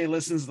TJ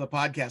listens to the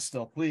podcast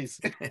still,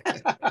 please.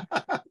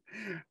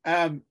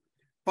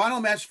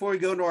 Final match before we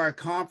go into our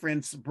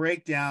conference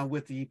breakdown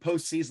with the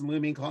postseason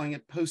looming, calling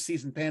it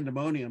postseason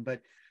pandemonium.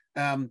 But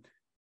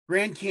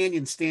Grand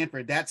Canyon,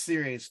 Stanford, that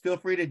series, feel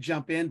free to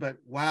jump in. But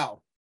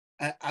wow,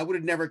 I would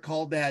have never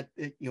called that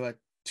a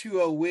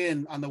 2-0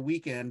 win on the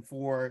weekend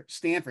for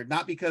Stanford,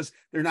 not because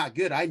they're not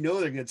good. I know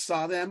they're good,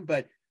 saw them,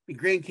 but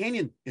Grand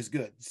Canyon is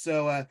good.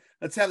 So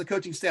let's have the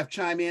coaching staff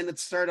chime in.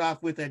 Let's start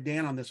off with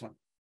Dan on this one.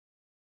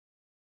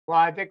 Well,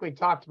 I think we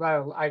talked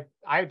about it.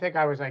 I think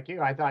I was like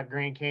you. I thought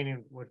Grand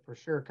Canyon would for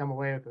sure come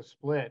away with a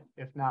split,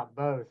 if not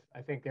both.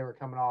 I think they were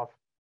coming off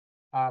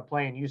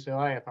playing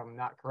UCLA, if I'm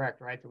not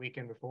correct, right, the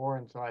weekend before.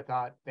 And so I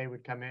thought they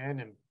would come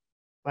in.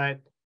 But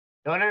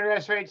don't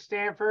underestimate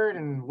Stanford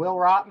and Will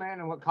Rotman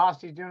and what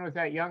Costy's doing with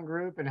that young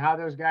group and how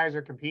those guys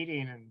are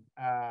competing.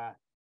 And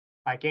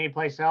like any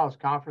place else,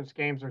 conference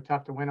games are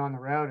tough to win on the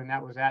road, and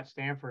that was at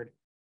Stanford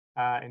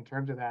in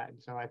terms of that.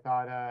 And so I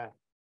thought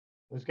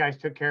those guys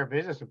took care of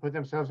business and put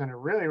themselves in a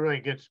really, really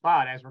good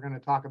spot, as we're going to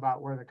talk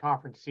about where the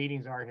conference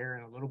seedings are here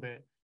in a little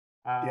bit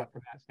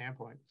from that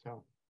standpoint.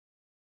 So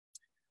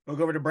we'll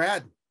go over to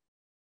Brad.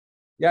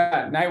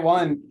 Yeah, night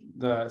 1,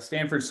 the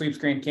Stanford sweeps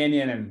Grand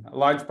Canyon, and a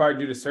large part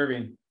due to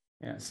serving.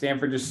 Yeah,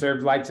 Stanford just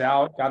served lights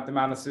out, got them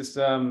out of the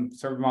system,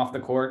 served them off the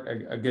court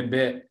a good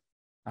bit,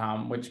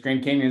 which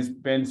Grand Canyon's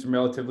been some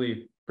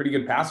relatively pretty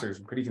good passers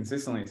pretty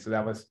consistently. So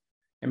that was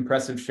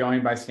impressive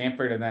showing by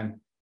Stanford. And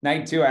then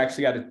night 2, I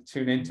actually got to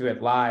tune into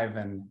it live,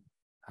 and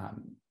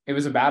it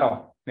was a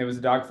battle. It was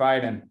a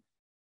dogfight, and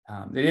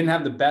they didn't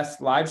have the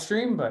best live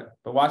stream, but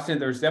watching it,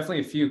 there was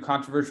definitely a few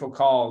controversial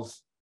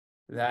calls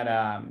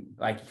that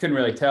like you couldn't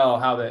really tell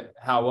how it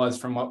was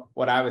from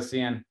what I was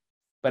seeing,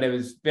 but it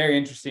was very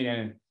interesting,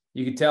 and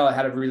you could tell it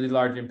had a really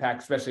large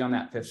impact, especially on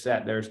that 5th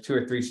set. There's 2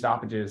 or 3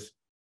 stoppages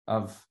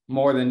of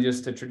more than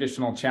just a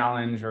traditional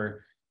challenge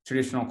or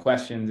traditional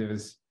questions. It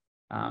was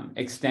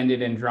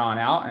extended and drawn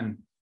out, and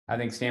I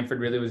think Stanford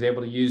really was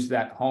able to use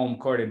that home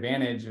court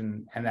advantage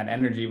and that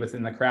energy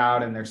within the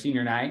crowd and their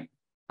senior night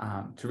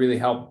to really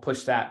help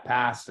push that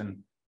past. And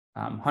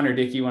Hunter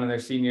Dickey, one of their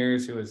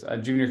seniors, who was a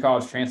junior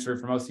college transfer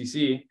from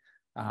OCC,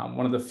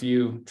 one of the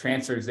few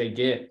transfers they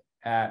get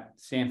at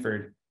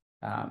Stanford,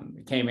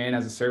 came in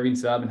as a serving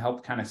sub and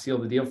helped kind of seal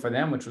the deal for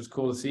them, which was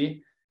cool to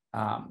see.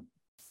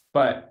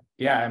 But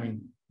yeah, I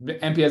mean, the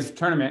MPS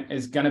tournament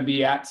is going to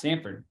be at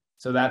Stanford,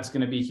 so that's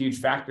going to be a huge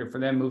factor for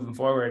them moving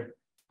forward.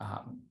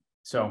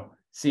 So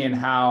seeing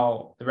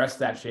how the rest of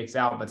that shakes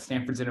out, but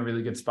Stanford's in a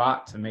really good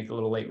spot to make a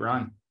little late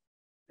run.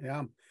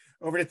 Yeah.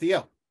 Over to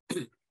Theo.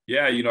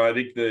 Yeah, I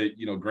think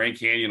Grand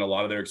Canyon, a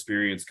lot of their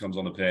experience comes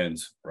on the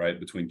pins, right,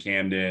 between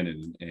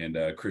Camden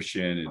and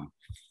Christian, and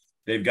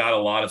they've got a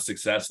lot of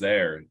success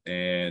there.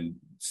 And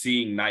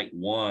seeing night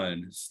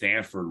 1,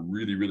 Stanford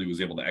really, really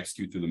was able to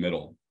execute through the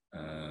middle.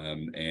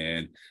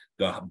 And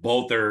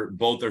both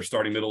their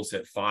starting middles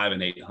hit 5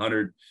 and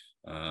 800.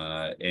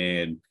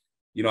 And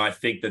I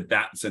think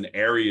that's an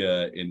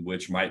area in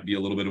which might be a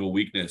little bit of a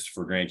weakness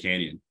for Grand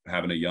Canyon,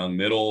 having a young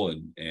middle,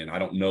 and I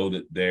don't know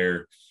that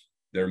they're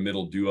their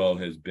middle duo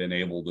has been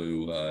able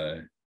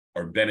to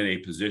or been in a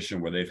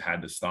position where they've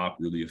had to stop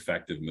really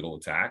effective middle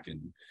attack.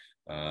 And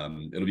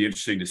it'll be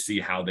interesting to see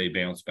how they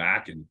bounce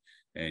back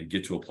and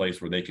get to a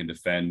place where they can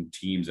defend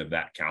teams of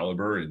that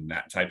caliber in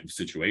that type of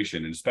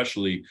situation. And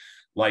especially,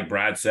 like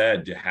Brad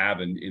said, to have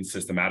an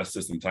in-system,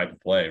 out-of-system type of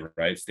play,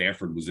 right?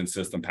 Stanford was in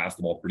system, passed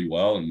the ball pretty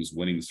well, and was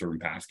winning the serve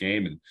and pass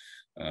game. And,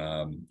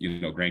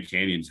 Grand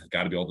Canyon's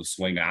got to be able to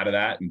swing out of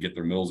that and get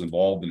their middles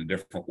involved in a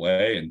different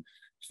way and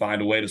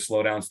find a way to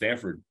slow down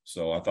Stanford.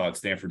 So I thought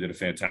Stanford did a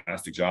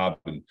fantastic job.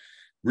 And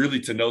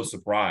really, to no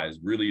surprise,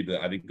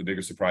 I think the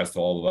bigger surprise to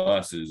all of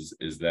us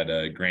is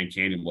that Grand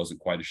Canyon wasn't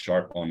quite as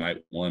sharp on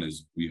night one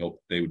as we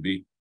hoped they would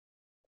be.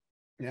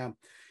 Yeah.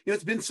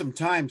 It's been some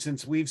time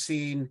since we've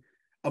seen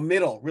a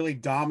middle really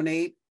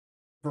dominate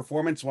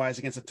performance-wise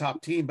against a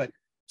top team, but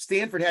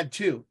Stanford had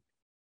two,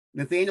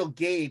 Nathaniel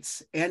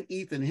Gates and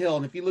Ethan Hill.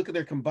 And if you look at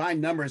their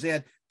combined numbers, they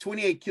had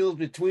 28 kills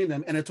between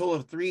them and a total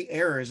of 3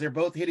 errors. They're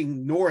both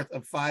hitting north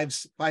of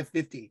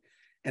 550.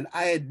 And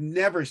I had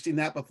never seen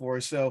that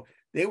before. So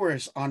they were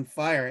on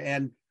fire.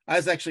 And I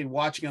was actually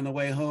watching on the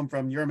way home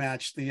from your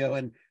match, Theo,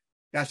 and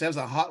gosh, that was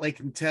a hotly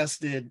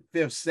contested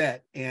 5th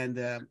set.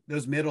 And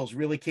those middles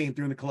really came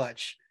through in the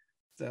clutch.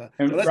 So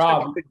let's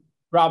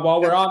Rob,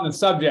 while we're on the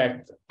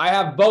subject, I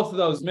have both of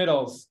those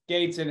middles,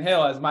 Gates and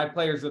Hill, as my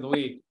players of the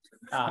week.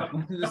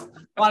 Just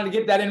wanted to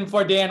get that in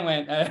before Dan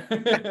went.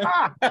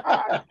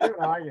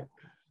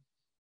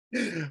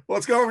 Well,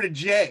 let's go over to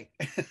Jay.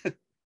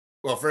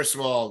 Well, first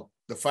of all,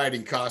 the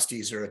Fighting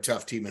Costies are a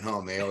tough team at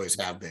home. They always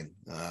have been.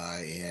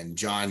 And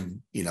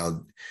John,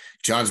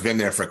 John's been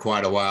there for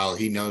quite a while.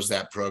 He knows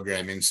that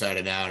program inside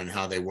and out and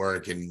how they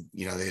work. And,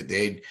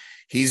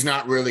 he's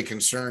not really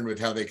concerned with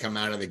how they come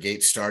out of the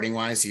gate starting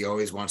wise. He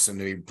always wants them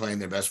to be playing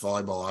their best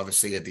volleyball,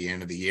 obviously, at the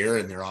end of the year.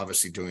 And they're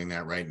obviously doing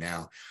that right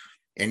now.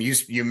 And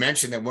you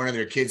mentioned that one of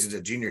their kids is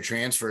a junior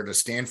transfer to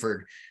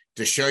Stanford.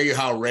 To show you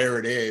how rare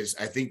it is,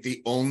 I think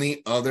the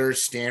only other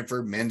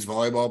Stanford men's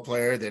volleyball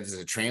player that is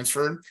a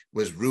transfer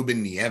was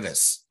Ruben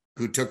Nieves,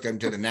 who took them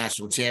to the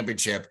national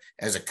championship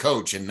as a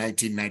coach in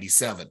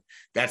 1997.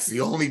 That's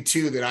the only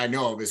two that I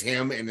know of, is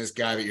him and this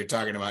guy that you're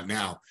talking about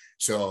now.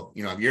 So,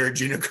 if you're a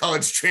junior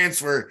college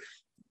transfer,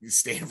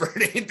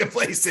 Stanford ain't the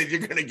place that you're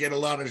going to get a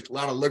lot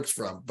of looks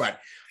from. But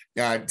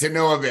to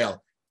no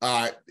avail.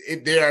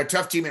 They are a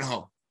tough team at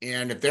home.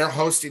 And if they're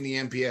hosting the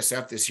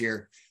MPSF this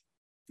year,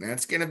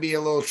 that's going to be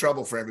a little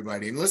trouble for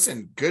everybody. And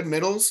listen, good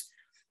middles,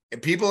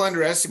 people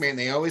underestimate, and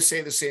they always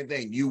say the same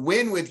thing. You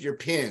win with your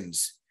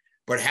pins,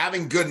 but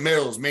having good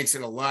middles makes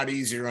it a lot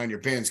easier on your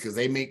pins, because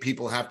they make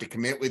people have to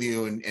commit with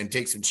you and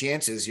take some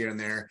chances here and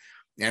there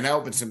and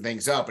open some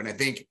things up. And I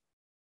think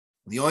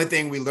the only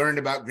thing we learned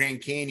about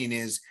Grand Canyon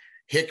is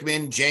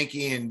Hickman,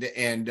 Janke,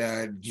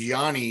 and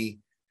Gianni,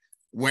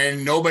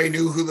 when nobody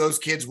knew who those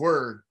kids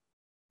were,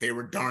 they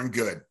were darn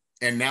good.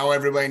 And now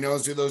everybody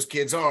knows who those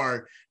kids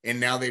are. And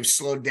now they've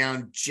slowed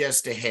down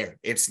just a hair.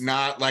 It's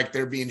not like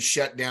they're being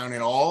shut down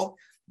at all,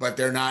 but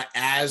they're not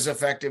as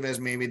effective as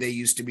maybe they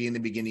used to be in the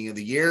beginning of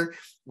the year.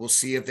 We'll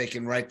see if they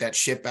can write that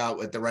ship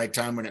out at the right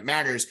time when it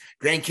matters.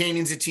 Grand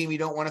Canyon's a team you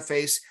don't want to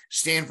face.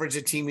 Stanford's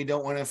a team you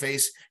don't want to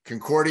face.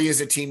 Concordia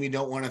is a team you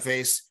don't want to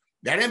face.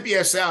 That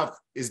MPSF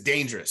is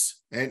dangerous.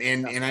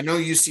 And I know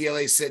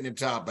UCLA is sitting at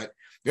top, but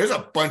there's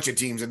a bunch of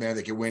teams in there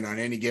that can win on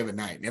any given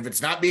night. And if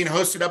it's not being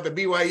hosted up at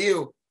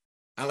BYU,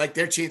 I like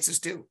their chances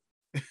too.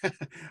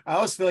 I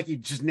always feel like you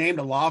just named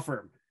a law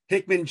firm: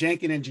 Hickman,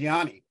 Jenkins, and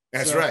Gianni.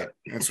 That's right.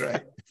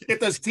 Get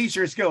those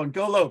t-shirts going.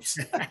 Go Lopes.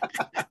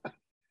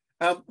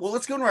 Well,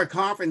 let's go to our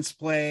conference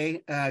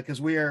play, because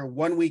we are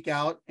 1 week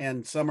out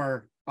and some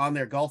are on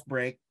their golf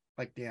break,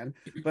 like Dan.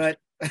 But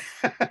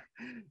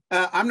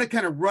I'm going to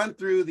kind of run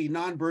through the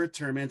non-berth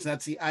tournaments.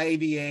 That's the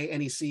IAVA,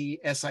 NEC,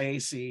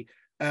 SIAC.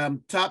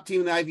 Top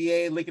team in the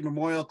IVA, Lincoln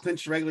Memorial,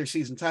 clinched the regular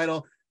season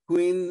title.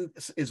 Queen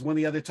is one of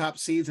the other top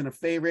seeds and a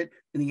favorite.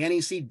 In the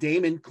NEC,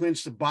 Damon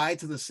clinched a bye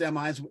to the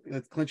semis,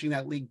 with clinching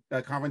that league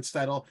conference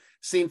title.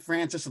 St.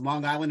 Francis and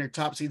Long Island are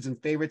top seeds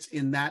and favorites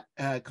in that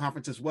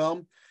conference as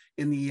well.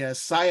 In the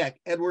SIAC,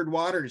 Edward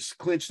Waters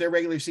clinched their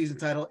regular season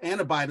title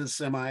and a bye to the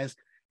semis.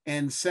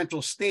 And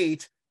Central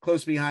State,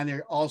 close behind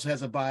there, also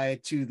has a bye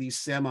to the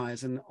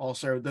semis. And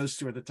also those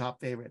two are the top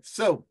favorites.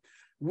 So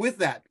with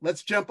that,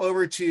 let's jump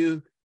over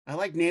to, I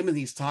like naming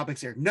these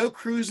topics here, no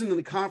cruising in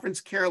the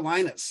Conference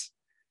Carolinas.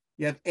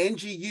 You have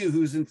NGU,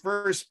 who's in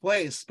first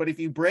place. But if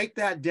you break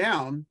that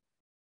down,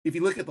 if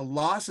you look at the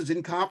losses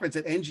in conference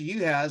that NGU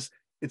has,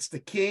 it's the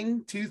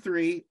King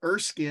 2-3,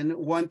 Erskine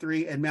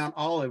 1-3, and Mount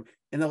Olive.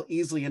 And they'll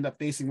easily end up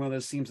facing one of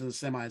those teams in the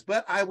semis.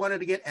 But I wanted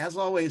to get, as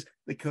always,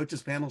 the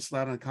coaches panel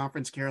slot on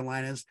Conference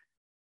Carolinas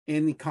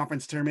in the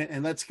conference tournament.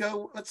 And let's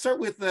start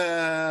with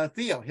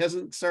Theo. He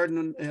hasn't started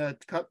on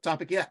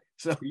topic yet.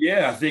 So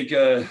yeah, I think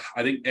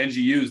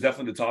NGU is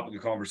definitely the topic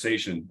of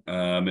conversation.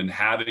 And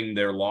having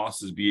their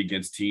losses be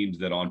against teams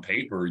that on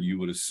paper you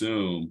would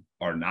assume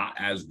are not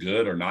as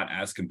good or not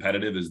as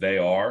competitive as they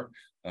are,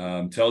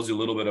 tells you a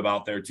little bit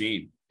about their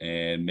team.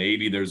 And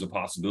maybe there's a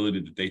possibility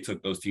that they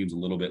took those teams a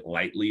little bit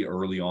lightly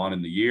early on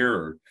in the year,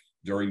 or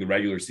during the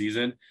regular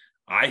season.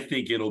 I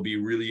think it'll be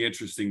really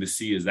interesting to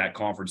see as that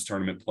conference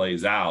tournament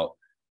plays out.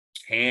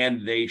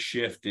 Can they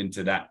shift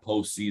into that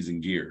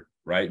postseason gear,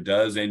 right?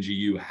 Does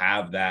NGU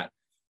have that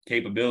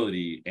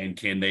capability, and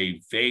can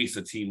they face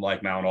a team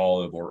like Mount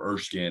Olive or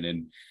Erskine?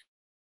 And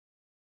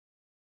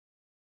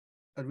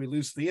did we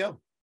lose Theo?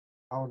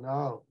 Oh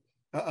no.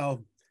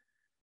 Uh-oh.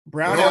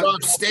 Brown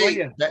Nordoff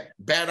State.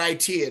 Bad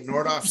IT at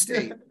Nordoff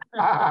State.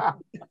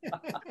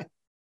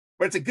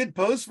 But it's a good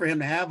post for him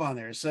to have on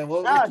there.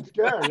 So Yeah, it's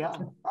good. Yeah.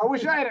 I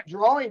wish I had a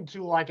drawing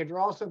tool. I could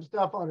draw some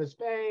stuff on his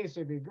face.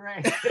 It'd be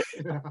great.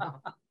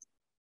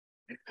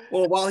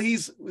 Well, while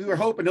we were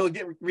hoping he'll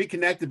get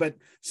reconnected, but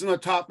some of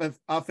the top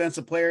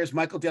offensive players,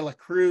 Michael De La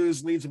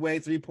Cruz leads away,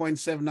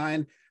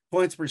 3.79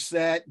 points per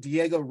set.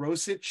 Diego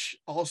Rosic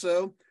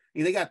also.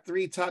 They got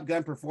 3 top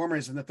gun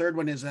performers, and the third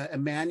one is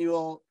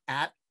Emmanuel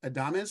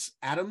Adams.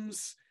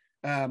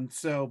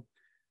 So,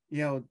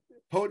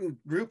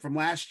 potent group from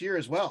last year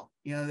as well.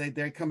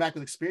 They come back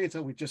with experience.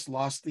 Oh, we just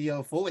lost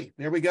Theo fully.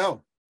 There we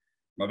go.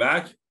 Am I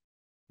back?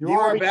 You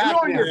are back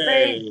on your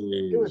face.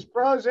 Hey. It was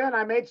frozen.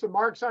 I made some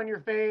marks on your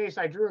face.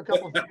 I drew a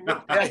couple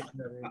things.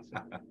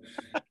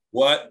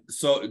 What?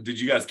 So did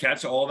you guys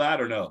catch all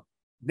that or no?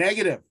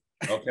 Negative.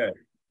 Okay.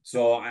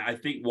 So I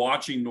think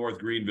watching North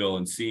Greenville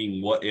and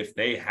seeing what if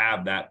they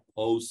have that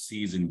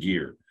postseason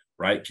gear,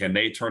 right? Can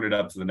they turn it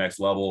up to the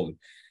next level and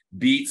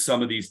beat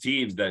some of these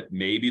teams that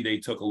maybe they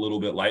took a little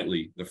bit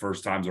lightly the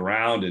first times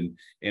around? And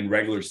in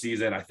regular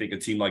season, I think a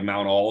team like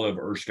Mount Olive,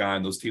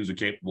 Erskine, those teams are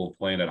capable of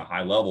playing at a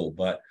high level.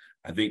 But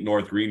I think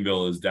North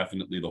Greenville is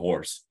definitely the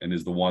horse and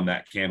is the one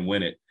that can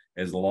win it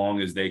as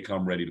long as they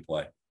come ready to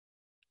play.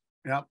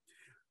 Yep.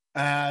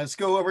 Let's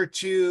go over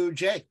to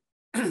Jay.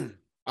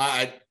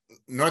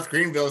 North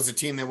Greenville is a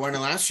team that won it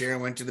last year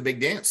and went to the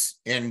big dance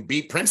and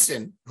beat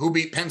Princeton, who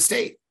beat Penn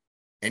State.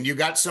 And you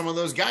got some of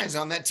those guys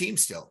on that team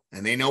still,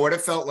 and they know what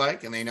it felt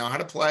like and they know how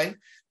to play.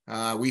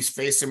 We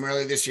faced them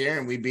earlier this year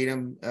and we beat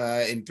them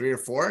in 3 or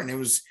 4, and it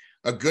was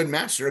a good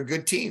match. They're a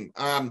good team.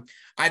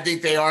 I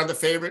think they are the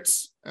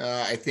favorites.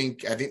 I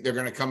think they're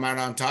going to come out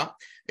on top.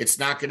 It's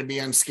not going to be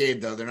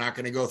unscathed though. They're not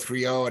going to go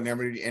 3-0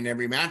 in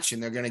every match,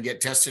 and they're going to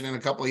get tested in a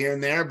couple here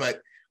and there,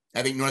 but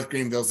I think North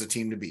Greenville's the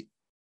team to beat.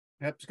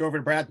 Yep. Let's go over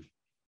to Brad.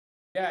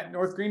 Yeah,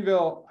 North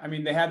Greenville, I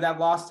mean, they had that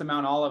loss to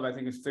Mount Olive, I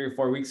think it was 3 or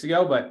 4 weeks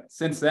ago, but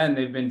since then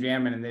they've been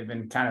jamming and they've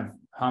been kind of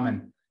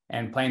humming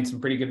and playing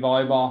some pretty good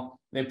volleyball.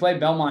 They played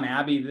Belmont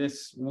Abbey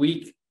this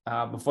week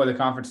before the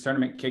conference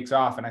tournament kicks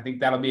off, and I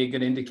think that'll be a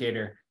good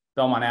indicator.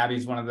 Belmont Abbey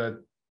is one of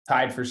the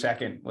tied for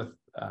second with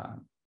a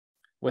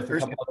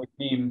couple other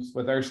teams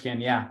with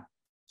Erskine, yeah.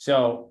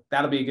 So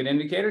that'll be a good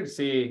indicator to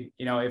see,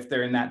 if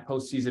they're in that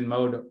postseason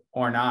mode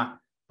or not.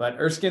 But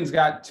Erskine's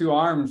got 2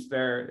 arms.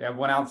 They have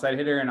one outside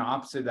hitter and an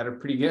opposite that are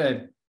pretty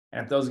good.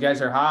 And if those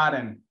guys are hot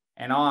and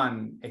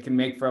on, it can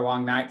make for a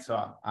long night.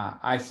 So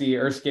I see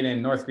Erskine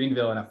and North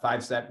Greenville in a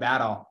 5-set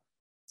battle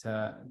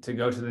to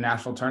go to the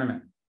national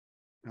tournament.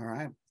 All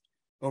right.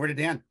 Over to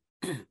Dan.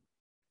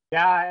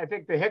 Yeah, I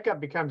think the hiccup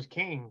becomes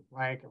king.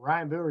 Like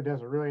Ryan Boer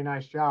does a really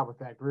nice job with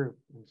that group.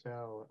 And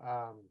so,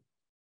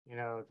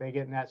 if they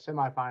get in that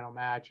semifinal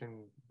match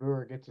and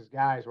Boer gets his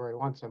guys where he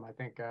wants them, I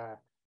think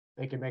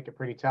they can make it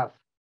pretty tough.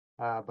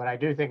 But I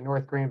do think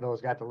North Greenville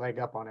has got the leg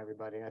up on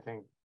everybody. I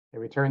think they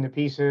return the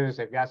pieces.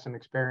 They've got some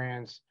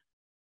experience.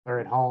 They're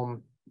at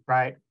home,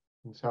 right?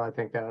 And so I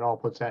think that it all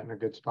puts that in a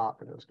good spot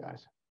for those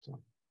guys. So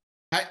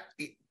I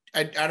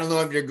don't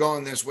know if you're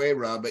going this way,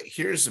 Rob, but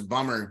here's a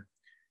bummer.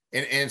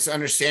 And it's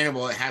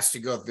understandable it has to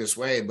go this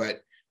way,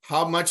 but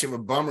how much of a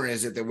bummer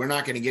is it that we're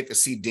not going to get to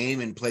see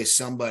Damon play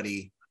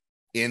somebody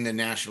in the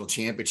national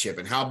championship?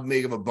 And how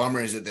big of a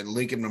bummer is it that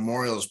Lincoln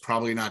Memorial is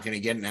probably not going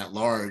to get in that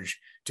large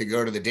to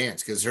go to the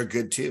dance, because they're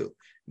good too.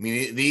 I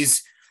mean,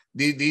 this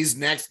year is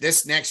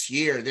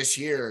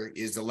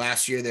the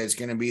last year that it's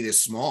going to be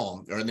this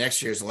small, or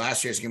next year is the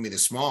last year it's going to be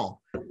this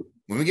small.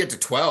 When we get to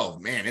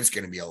 12, man, it's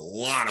going to be a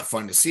lot of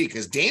fun to see,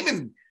 because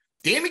Damon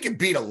can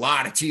beat a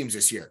lot of teams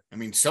this year. I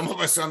mean, some of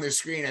us on this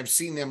screen have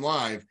seen them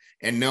live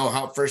and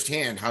know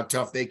firsthand how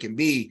tough they can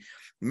be.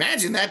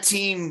 Imagine that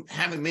team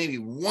having maybe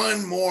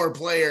one more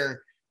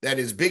player that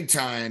is big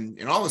time,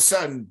 and all of a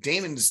sudden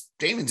Damon's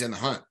in the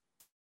hunt.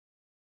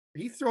 Are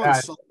you throwing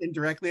salt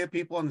indirectly at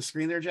people on the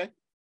screen there, Jay?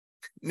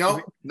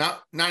 No,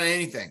 not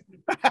anything.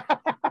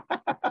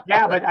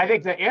 Yeah, but I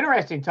think the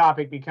interesting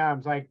topic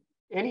becomes like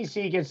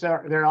NEC gets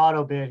their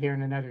auto bid here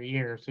in another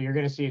year, so you're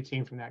going to see a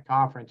team from that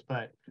conference.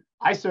 But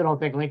I still don't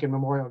think Lincoln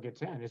Memorial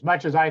gets in. As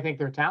much as I think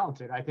they're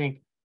talented, I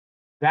think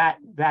that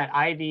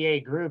IVA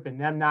group and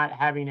them not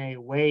having a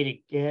way to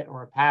get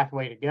or a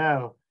pathway to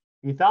go,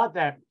 you thought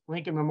that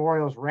Lincoln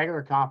Memorial's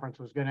regular conference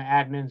was going to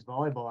add men's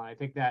volleyball. And I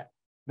think that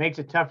makes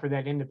it tough for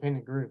that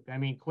independent group. I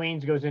mean,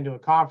 Queens goes into a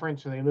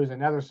conference, so they lose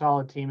another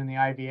solid team in the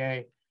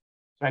IVA.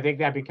 So I think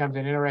that becomes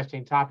an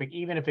interesting topic,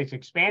 even if it's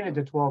expanded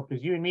to 12,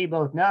 because you and me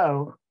both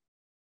know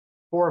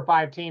 4 or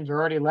 5 teams are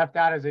already left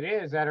out as it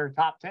is that are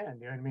top 10. You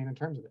know what I mean, in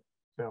terms of it.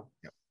 So,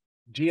 yep.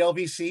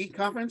 GLVC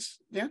conference,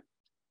 yeah.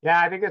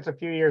 Yeah, I think that's a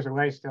few years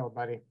away still,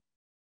 buddy.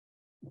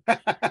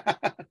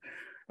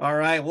 All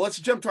right. Well, let's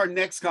jump to our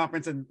next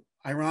conference, and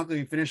ironically,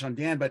 we finish on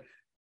Dan, but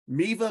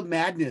MIVA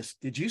Madness.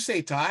 Did you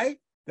say Ty?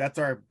 That's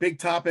our big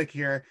topic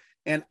here.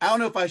 And I don't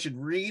know if I should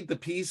read the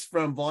piece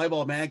from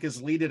Volleyball Mag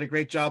because Lee did a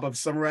great job of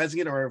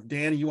summarizing it, or if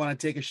Dan, you want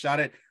to take a shot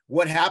at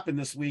what happened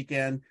this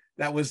weekend.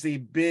 That was the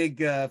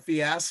big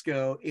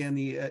fiasco in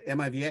the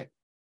MIVA.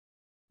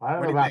 I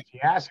don't know about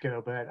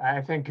fiasco, but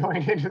I think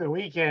going into the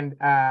weekend,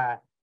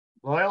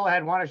 Loyola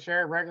had won a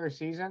share of regular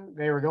season.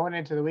 They were going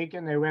into the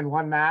weekend. They win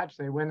one match.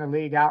 They win the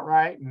league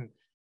outright and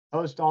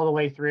host all the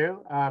way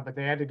through. But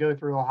they had to go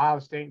through Ohio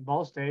State and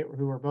Ball State,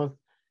 who were both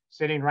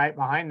sitting right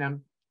behind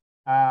them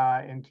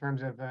in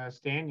terms of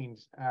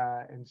standings.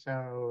 And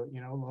so,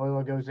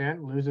 Loyola goes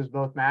in, loses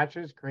both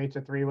matches, creates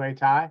a three-way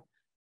tie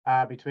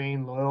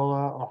between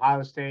Loyola,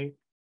 Ohio State,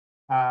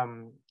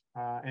 and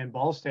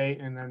Ball State.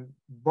 And then,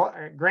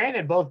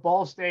 granted, both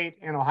Ball State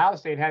and Ohio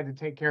State had to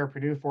take care of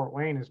Purdue Fort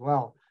Wayne as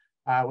well,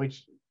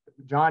 which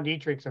John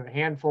Dietrich's a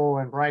handful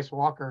and Bryce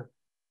Walker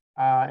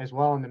as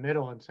well in the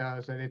middle. And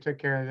so they took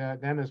care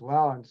of them as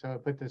well. And so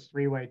it put this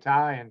three-way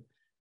tie. And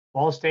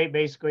Ball State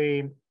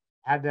basically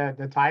had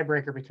the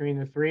tiebreaker between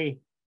the three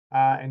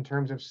in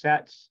terms of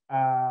sets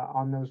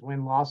on those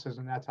win-losses.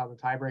 And that's how the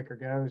tiebreaker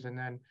goes. And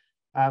then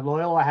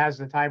Loyola has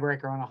the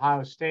tiebreaker on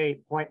Ohio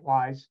State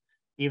point-wise,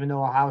 even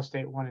though Ohio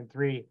State 1 and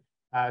 3.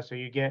 So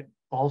you get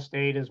Ball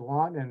State as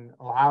 1 and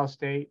Ohio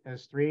State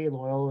as 3,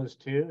 Loyola as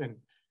 2.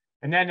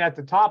 And then at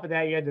the top of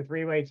that, you had the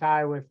three-way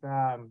tie with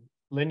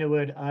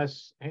Lindenwood,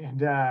 us, and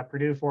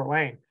Purdue Fort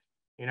Wayne.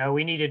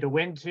 We needed to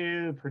win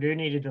 2, Purdue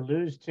needed to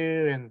lose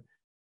 2, and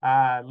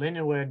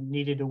Lindenwood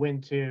needed to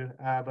win 2,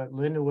 but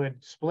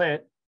Lindenwood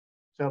split.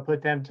 So it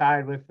put them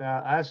tied with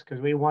us because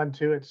we won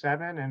 2 at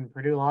 7 and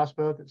Purdue lost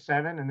both at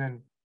 7. And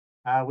then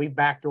we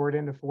backdoored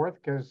into 4th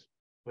because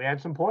we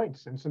had some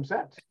points and some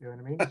sets. You know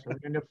what I mean? So we're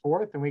into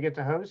 4th and we get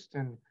to host.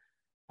 And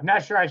I'm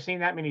not sure I've seen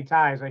that many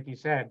ties, like you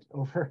said,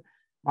 over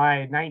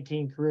my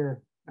 19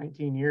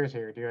 years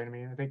here. Do you know what I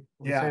mean? I think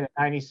we said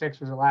 96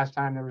 was the last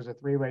time there was a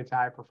three-way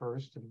tie for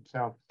first. And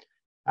so,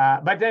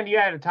 but then you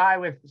had a tie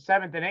with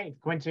 7th and 8th.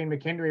 Quincy and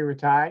McKendree were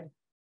tied.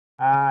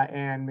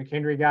 And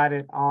McKendree got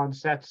it on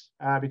sets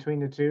between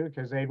the two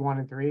because they'd 1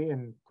 and 3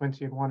 and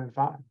Quincy had 1 and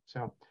 5.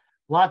 So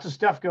lots of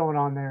stuff going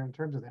on there in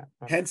terms of that.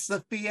 Hence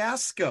the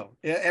fiasco.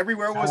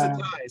 Everywhere was a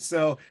tie.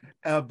 So,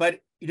 but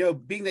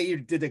being that you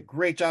did a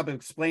great job of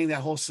explaining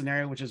that whole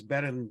scenario, which is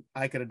better than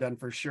I could have done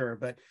for sure.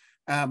 But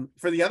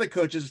for the other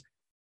coaches,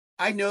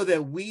 I know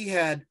that we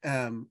had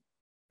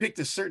picked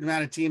a certain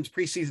amount of teams,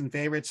 preseason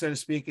favorites, so to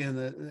speak, in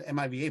the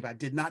MIVA, but I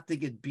did not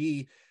think it'd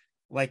be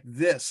like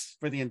this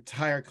for the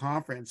entire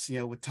conference,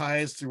 with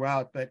ties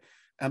throughout. But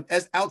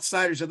as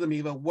outsiders of the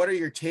MIVA, what are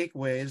your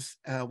takeaways?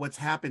 What's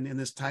happened in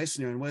this tie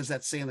scenario, and what does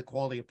that say in the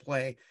quality of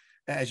play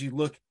as you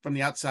look from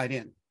the outside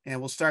in? And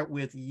we'll start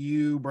with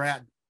you,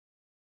 Brad.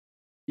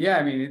 Yeah,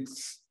 I mean, it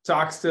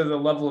talks to the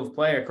level of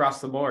play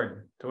across the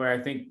board, to where I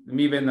think the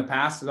MIVA in the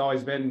past has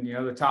always been,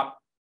 the top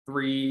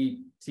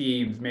 3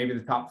 teams, maybe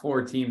the top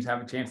 4 teams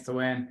have a chance to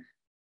win,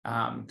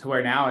 to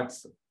where now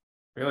it's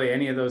really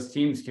any of those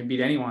teams can beat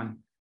anyone.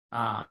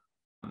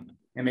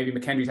 And maybe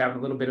McKendree's having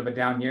a little bit of a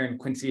down year and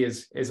Quincy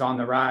is on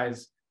the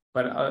rise,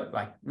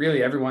 but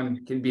really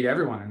everyone can beat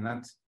everyone.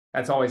 And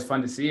that's always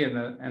fun to see.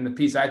 And the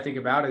piece I think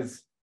about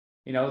is,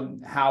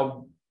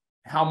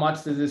 how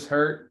much does this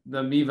hurt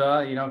the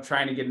MIVA,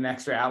 trying to get an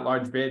extra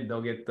at-large bid?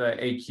 They'll get the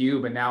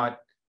AQ, but now it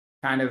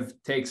kind of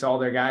takes all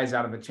their guys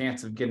out of the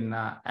chance of getting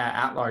an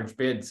at-large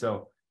bid.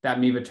 So that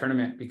MIVA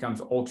tournament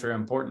becomes ultra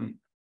important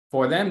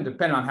for them,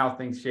 depending on how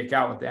things shake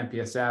out with the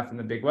MPSF and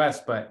the Big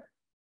West. But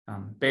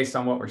based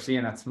on what we're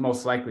seeing, that's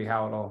most likely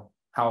how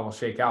it will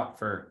shake out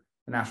for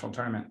the national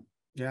tournament.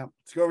 Yeah.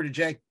 Let's go over to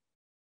Jay.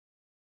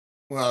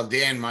 Well,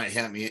 Dan might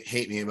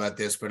hate me about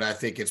this, but I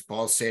think it's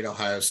Ball State,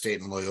 Ohio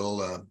State, and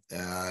Loyola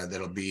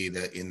that'll be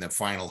in the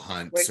final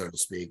hunt, so to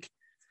speak.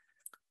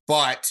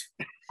 But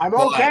I'm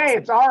okay.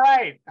 It's all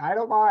right. I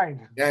don't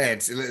mind. Yeah,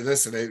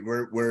 listen.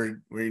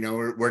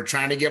 We're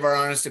trying to give our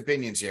honest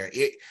opinions here.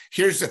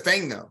 Here's the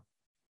thing, though.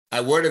 I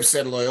would have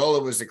said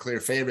Loyola was the clear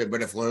favorite,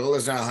 but if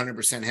Loyola's not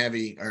 100%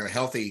 heavy or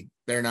healthy,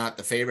 they're not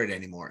the favorite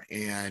anymore.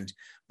 And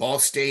Ball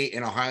State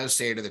and Ohio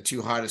State are the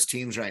 2 hottest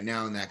teams right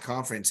now in that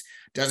conference.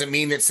 Doesn't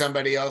mean that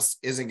somebody else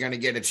isn't going to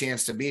get a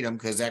chance to beat them,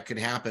 because that could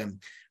happen.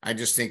 I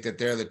just think that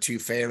they're the 2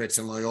 favorites,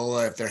 and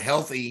Loyola, if they're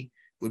healthy,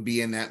 would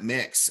be in that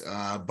mix.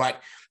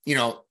 But,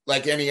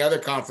 like any other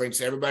conference,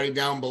 everybody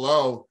down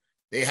below,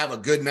 they have a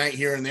good night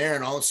here and there,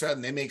 and all of a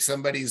sudden they make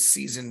somebody's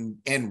season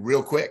end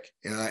real quick,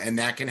 and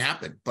that can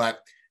happen. But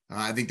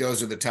I think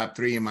those are the top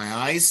 3 in my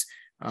eyes.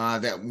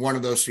 That one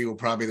of those 3 will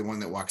probably be the one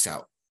that walks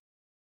out.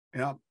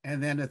 Yeah,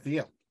 and then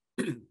Theo.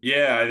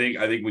 Yeah, I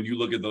think when you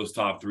look at those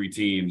top 3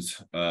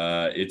 teams,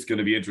 it's going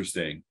to be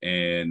interesting.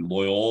 And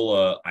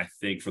Loyola, I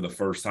think for the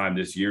first time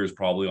this year, is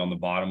probably on the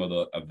bottom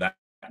of that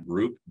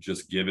group,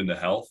 just given the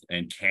health.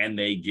 And can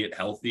they get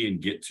healthy and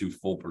get to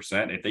full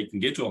percent? If they can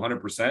get to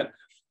 100%,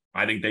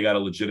 I think they got a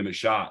legitimate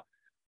shot.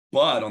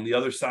 But on the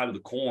other side of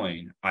the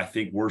coin, I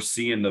think we're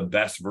seeing the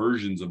best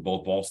versions of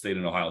both Ball State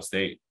and Ohio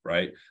State,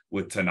 right?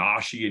 With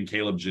Tanashi and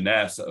Caleb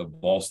Janess of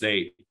Ball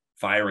State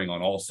firing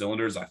on all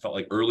cylinders. I felt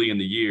like early in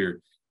the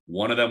year,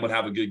 one of them would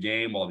have a good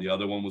game while the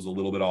other one was a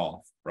little bit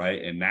off,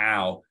 right? And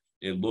now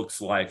it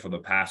looks like for the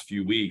past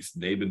few weeks,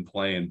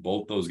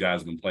 both those guys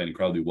have been playing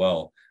incredibly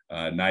well,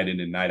 night in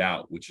and night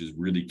out, which is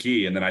really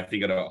key. And then I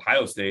think at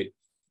Ohio State,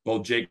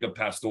 both Jacob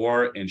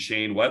Pastor and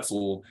Shane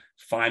Wetzel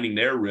finding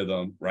their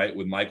rhythm, right,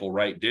 with Michael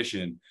Wright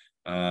dishing.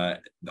 I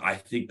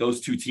think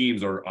those two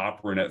teams are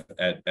operating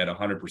at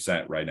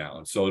 100% right now.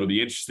 And so it'll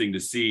be interesting to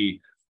see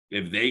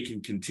if they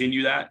can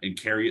continue that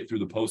and carry it through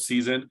the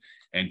postseason,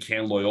 and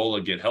can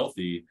Loyola get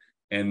healthy,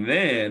 and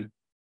then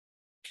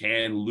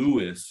can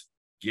Lewis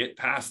get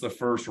past the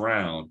first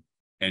round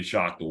and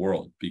shock the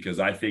world? Because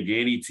I think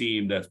any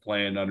team that's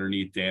playing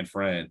underneath Dan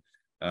Friend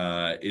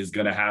is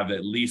going to have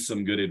at least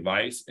some good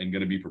advice and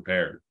going to be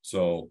prepared.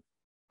 So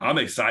I'm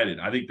excited.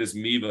 I think this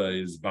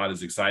MIVA is about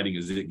as exciting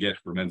as it gets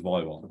for men's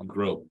volleyball. I'm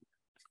thrilled.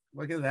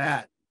 Look at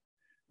that.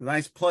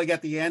 Nice plug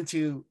at the end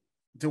to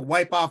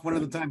wipe off one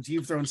of the times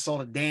you've thrown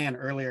salt at Dan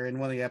earlier in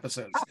one of the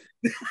episodes.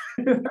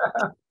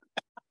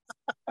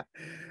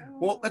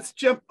 Well, let's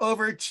jump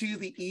over to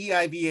the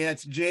EIVA.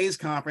 That's Jay's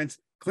conference,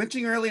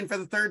 clinching early and for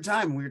the third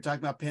time. We were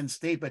talking about Penn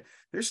State, but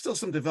there's still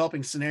some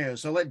developing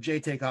scenarios. So I'll let Jay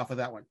take off of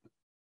that one.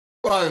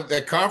 Well,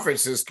 the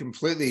conference is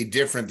completely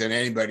different than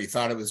anybody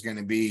thought it was going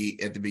to be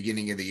at the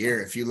beginning of the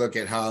year. If you look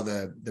at how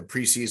the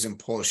preseason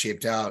poll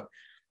shaped out,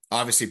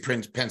 obviously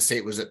Penn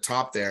State was at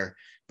top there,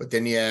 but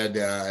then you had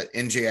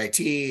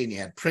NJIT and you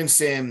had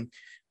Princeton,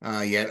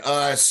 you had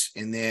us,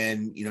 and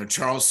then,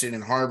 Charleston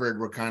and Harvard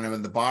were kind of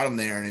in the bottom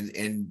there,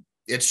 and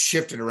it's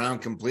shifted around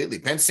completely.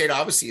 Penn State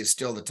obviously is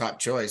still the top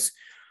choice,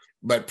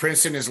 but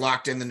Princeton is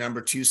locked in the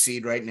number 2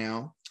 seed right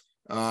now.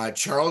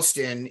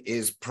 Charleston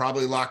is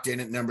probably locked in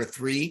at number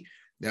 3.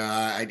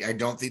 I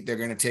don't think they're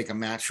going to take a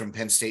match from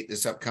Penn State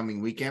this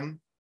upcoming weekend.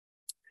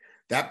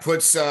 That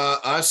puts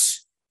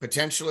us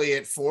potentially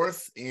at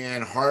 4th,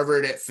 and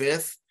Harvard at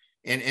 5th,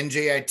 and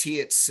NJIT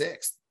at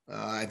 6th.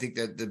 I think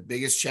that the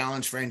biggest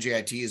challenge for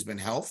NJIT has been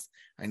health.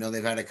 I know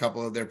they've had a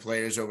couple of their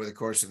players over the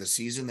course of the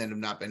season that have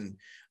not been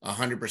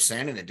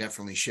 100%, and it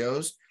definitely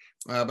shows.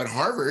 But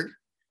Harvard,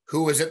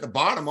 who was at the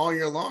bottom all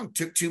year long,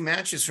 took 2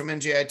 matches from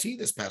NJIT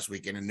this past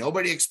weekend, and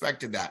nobody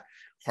expected that.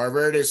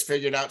 Harvard has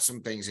figured out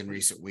some things in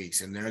recent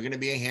weeks, and they're going to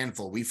be a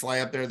handful. We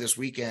fly up there this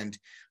weekend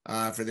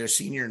for their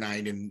senior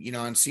night, and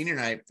on senior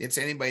night, it's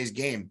anybody's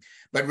game.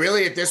 But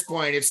really, at this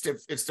point, it's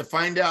to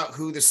find out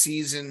who the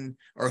season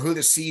or who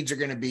the seeds are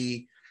going to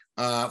be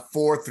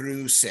 4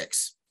 through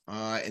 6,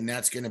 and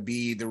that's going to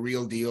be the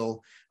real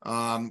deal.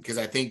 Because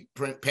I think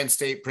Penn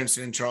State,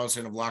 Princeton, and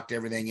Charleston have locked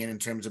everything in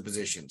terms of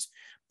positions,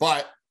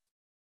 but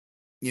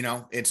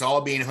it's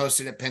all being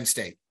hosted at Penn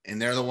State,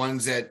 and they're the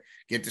ones that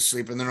get to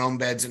sleep in their own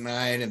beds at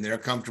night, and they're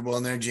comfortable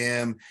in their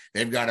gym.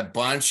 They've got a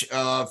bunch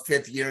of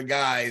 5th-year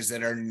guys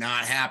that are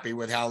not happy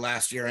with how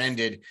last year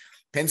ended.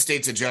 Penn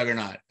State's a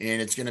juggernaut,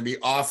 and it's going to be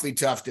awfully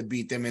tough to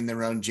beat them in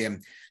their own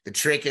gym. The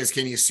trick is,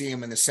 can you see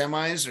them in the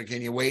semis, or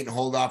can you wait and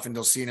hold off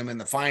until seeing them in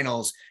the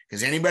finals?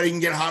 Because anybody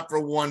can get hot for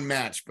one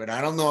match, but I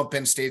don't know if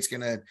Penn State's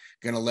going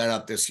to let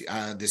up this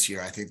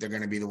year. I think they're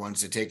going to be the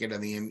ones to take it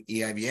on the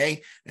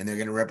EIVA, and they're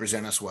going to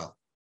represent us well.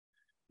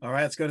 All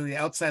right, let's go to the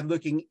outside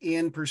looking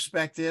in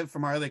perspective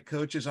from our other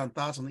coaches on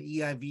thoughts on the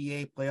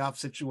EIVA playoff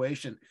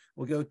situation.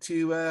 We'll go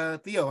to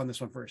Theo on this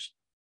one first.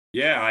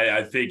 Yeah,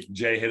 I think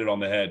Jay hit it on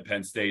the head.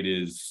 Penn State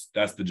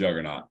that's the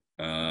juggernaut.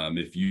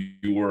 If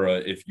you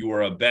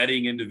were a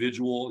betting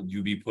individual,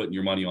 you'd be putting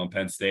your money on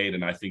Penn State,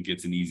 and I think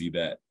it's an easy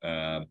bet.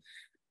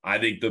 I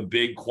think the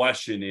big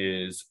question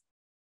is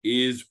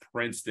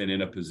Princeton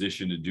in a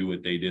position to do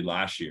what they did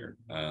last year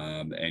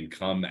and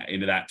come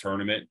into that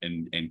tournament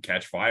and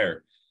catch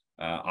fire?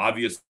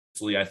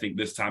 Obviously, I think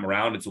this time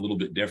around it's a little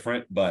bit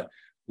different, but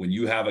when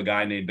you have a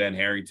guy named Ben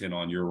Harrington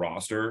on your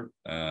roster,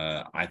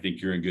 I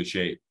think you're in good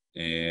shape.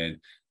 And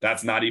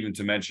that's not even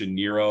to mention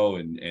Nero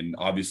and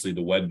obviously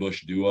the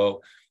Wedbush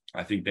duo.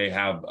 I think they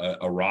have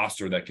a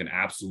roster that can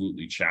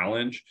absolutely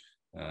challenge,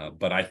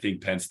 but I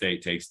think Penn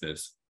State takes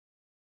this.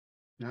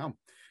 Now,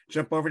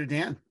 jump over to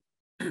Dan.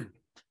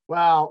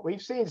 Well,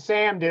 we've seen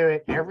Sam do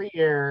it every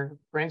year.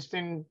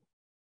 Princeton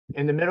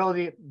in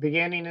the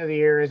beginning of the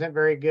year isn't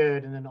very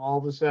good, and then all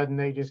of a sudden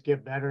they just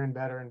get better and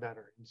better and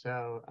better. And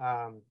so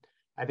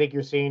I think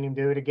you're seeing him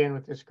do it again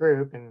with this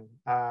group. And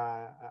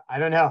I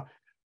don't know.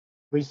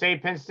 We say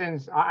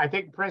I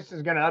think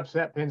Princeton's going to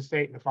upset Penn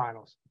State in the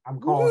finals. I'm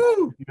calling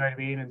it, you know what I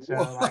mean? And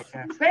so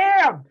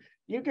Sam,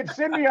 you can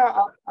send me a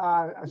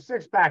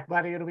 6-pack,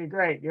 buddy. It'll be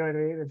great. You know what I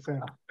mean? And so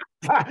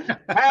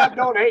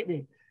don't hate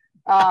me.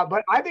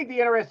 But I think the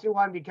interesting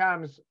one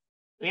becomes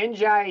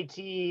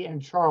NJIT and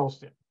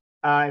Charleston.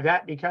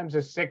 That becomes a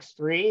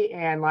 6-3,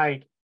 and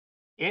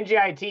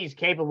NJIT is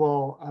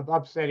capable of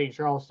upsetting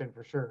Charleston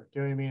for sure. Do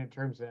you know what I mean in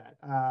terms of that?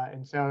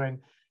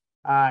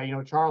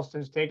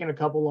 Charleston's taken a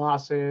couple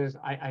losses.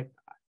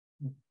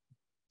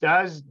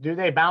 Do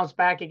they bounce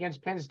back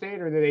against Penn State,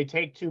 or do they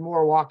take 2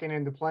 more walking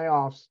into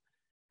playoffs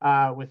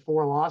with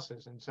 4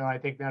 losses. And so I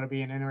think that'll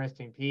be an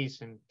interesting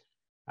piece. And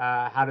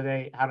how do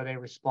they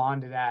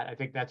respond to that? I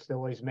think that's the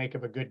always make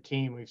of a good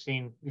team.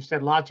 We've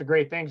said lots of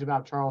great things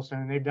about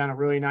Charleston, and they've done a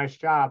really nice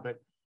job,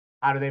 but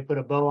how do they put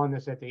a bow on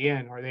this at the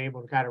end? Are they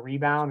able to kind of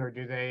rebound, or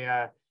do they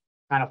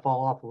kind of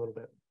fall off a little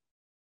bit?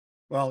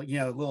 Well,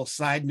 a little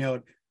side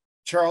note,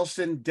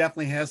 Charleston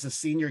definitely has the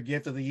senior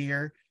gift of the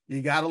year.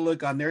 You got to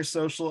look on their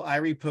social. I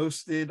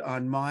reposted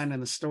on mine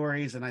and the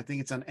stories, and I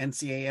think it's on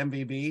NCAA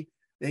MVB.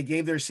 They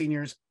gave their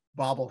seniors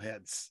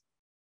bobbleheads,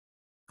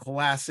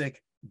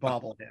 classic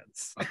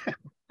bobbleheads.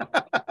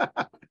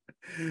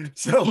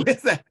 So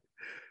with that,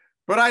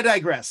 but I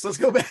digress. Let's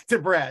go back to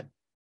Brad.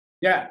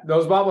 Yeah,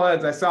 those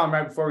bobbleheads, I saw them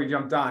right before we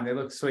jumped on. They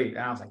look sweet.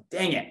 And I was like,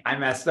 dang it, I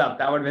messed up.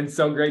 That would have been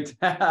so great to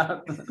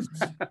have.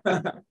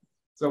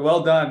 So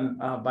well done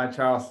by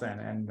Charleston.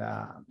 And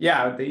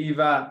the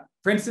EVA,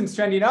 Princeton's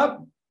trending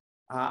up.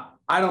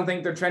 I don't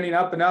think they're trending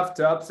up enough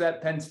to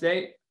upset Penn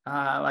State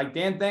like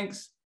Dan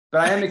thinks.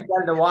 But I am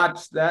excited to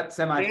watch that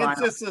semifinal. Dan's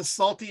just a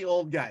salty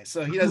old guy,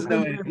 so he doesn't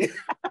know anything.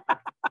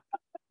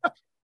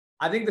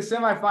 I think the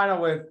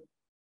semifinal with,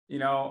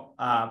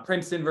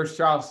 Princeton versus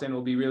Charleston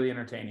will be really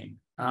entertaining.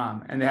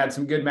 And they had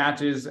some good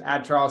matches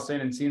at Charleston,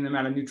 and seeing them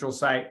at a neutral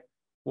site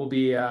will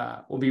be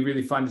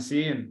really fun to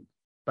see.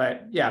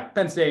 But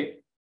Penn State,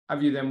 I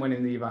view them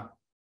winning the EVA.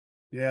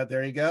 Yeah,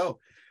 there you go.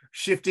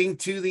 Shifting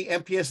to the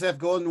MPSF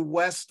going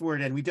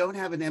westward, and we don't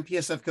have an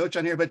MPSF coach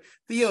on here, but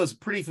Theo is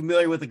pretty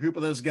familiar with a group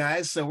of those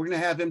guys, so we're going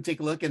to have him take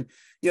a look. And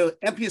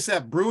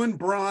MPSF Bruin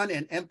Braun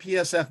and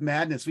MPSF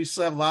Madness, we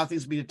still have a lot of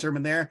things to be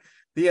determined there.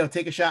 Theo,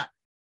 take a shot.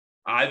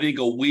 I think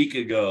a week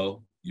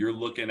ago you're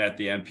looking at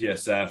the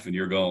MPSF and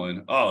you're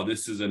going, oh,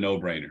 this is a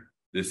no-brainer.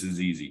 This is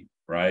easy,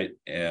 right?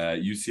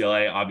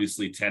 UCLA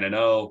obviously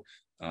 10-0.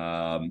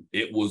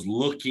 It was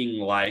looking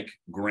like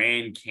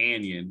Grand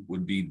Canyon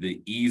would be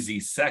the easy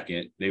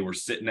second. They were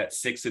sitting at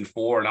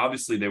 6-4, and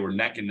obviously they were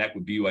neck and neck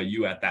with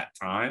BYU at that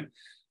time.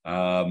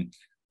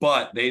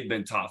 But they'd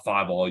been top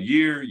 5 all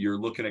year. You're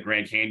looking at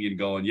Grand Canyon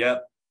going,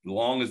 yep, as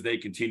long as they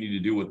continue to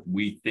do what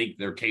we think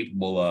they're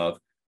capable of,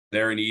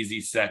 they're an easy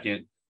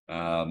second,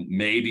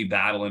 maybe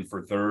battling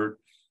for third.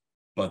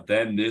 But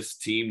then this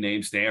team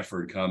named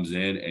Stanford comes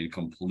in and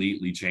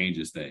completely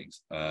changes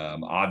things.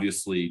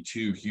 Obviously,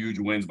 2 huge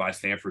wins by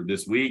Stanford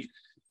this week,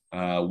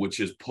 which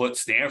has put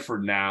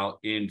Stanford now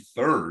in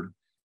third.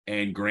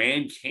 And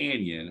Grand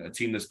Canyon, a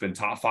team that's been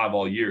top 5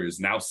 all year, is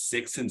now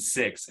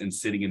 6-6 and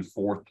sitting in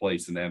 4th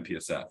place in the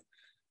MPSF.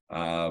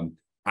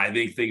 I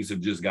think things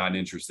have just gotten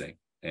interesting.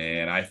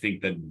 And I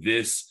think that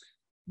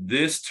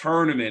this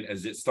tournament,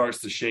 as it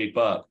starts to shape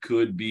up,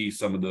 could be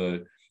some of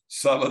the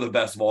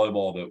best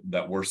volleyball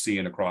that we're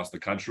seeing across the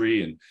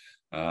country.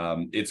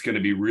 And it's going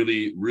to be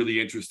really, really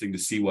interesting to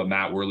see what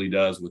Matt Worley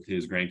does with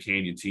his Grand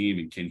Canyon team,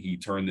 and can he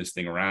turn this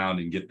thing around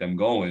and get them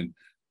going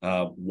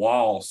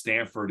while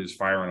Stanford is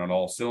firing on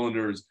all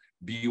cylinders.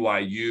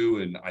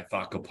 BYU, and I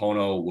thought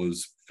Capono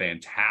was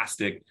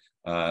fantastic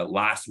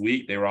last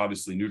week. They were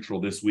obviously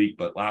neutral this week,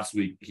 but last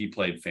week he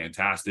played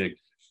fantastic.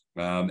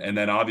 And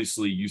then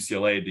obviously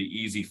UCLA, the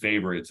easy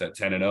favorites at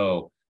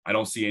 10-0. I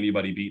don't see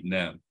anybody beating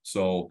them.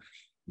 So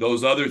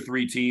those other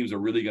 3 teams are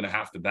really going to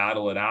have to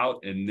battle it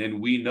out. And then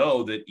we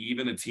know that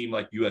even a team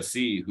like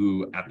USC,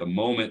 who at the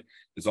moment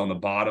is on the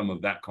bottom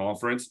of that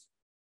conference,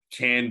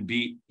 can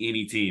beat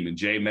any team. And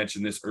Jay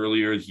mentioned this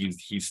earlier.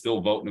 He's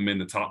still voting them in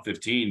the top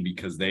 15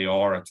 because they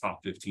are a top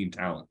 15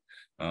 talent.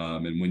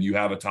 And when you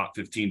have a top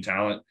 15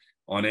 talent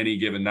on any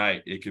given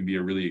night, it can be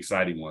a really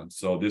exciting one.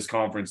 So this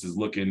conference is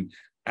looking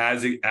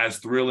as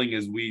thrilling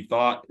as we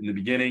thought in the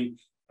beginning.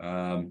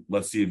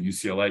 Let's see if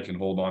UCLA can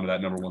hold on to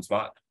that number 1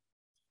 spot.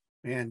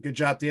 Man, good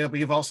job, Theo. But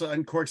you've also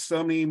uncorked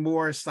so many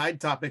more side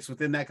topics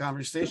within that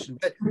conversation.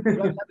 But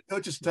the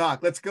coaches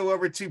talk. Let's go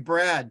over to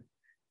Brad.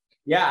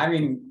 Yeah, I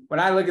mean, when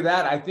I look at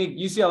that, I think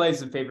UCLA is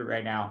the favorite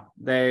right now.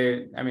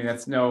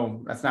 That's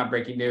not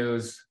breaking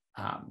news.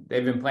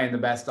 They've been playing the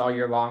best all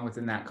year long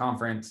within that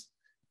conference.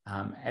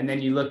 And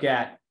then you look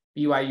at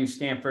BYU,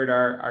 Stanford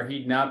are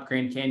heating up.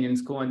 Grand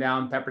Canyon's cooling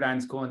down.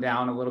 Pepperdine's cooling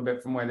down a little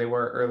bit from where they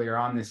were earlier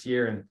on this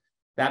year. And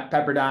that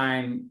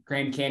Pepperdine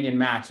Grand Canyon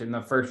match in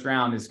the first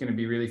round is going to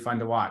be really fun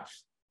to watch.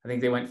 I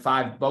think they went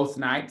 5 both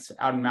nights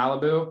out in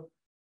Malibu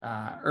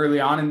early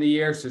on in the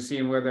year. So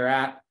seeing where they're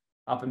at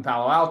up in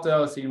Palo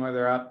Alto, seeing where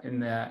they're up in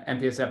the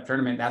MPSF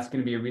tournament, that's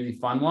going to be a really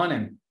fun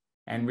one.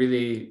 And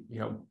really,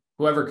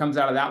 whoever comes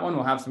out of that one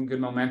will have some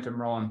good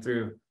momentum rolling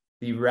through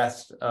the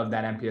rest of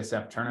that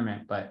MPSF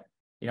tournament. But,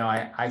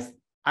 I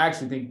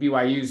actually think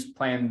BYU's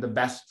playing the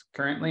best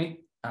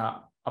currently,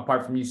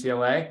 apart from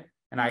UCLA.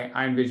 And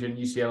I envision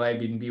UCLA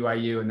beating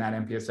BYU in that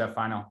MPSF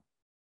final.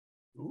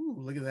 Ooh,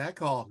 look at that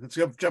call. Let's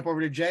go jump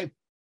over to Jay.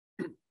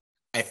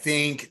 I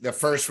think the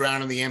first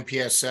round of the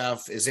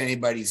MPSF is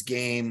anybody's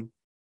game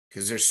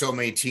because there's so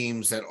many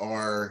teams that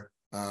are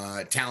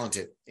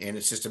talented, and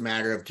it's just a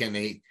matter of can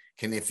they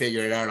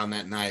figure it out on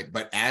that night.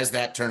 But as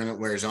that tournament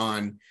wears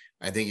on,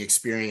 I think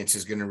experience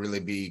is going to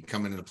really be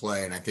coming into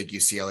play, and I think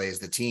UCLA is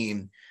the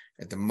team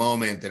at the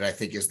moment that I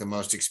think is the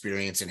most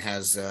experienced and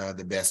has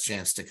the best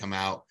chance to come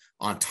out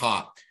on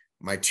top.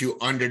 My two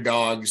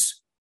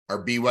underdogs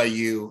are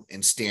BYU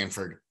and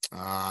Stanford.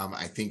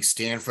 I think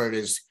Stanford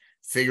is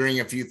figuring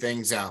a few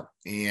things out,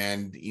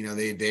 and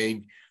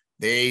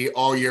they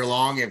all year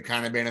long have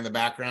kind of been in the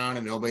background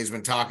and nobody's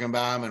been talking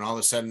about them, and all of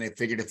a sudden they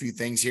figured a few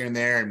things here and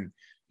there, and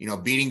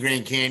beating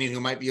Grand Canyon, who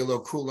might be a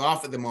little cooled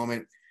off at the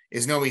moment,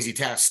 is no easy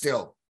task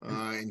still.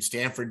 And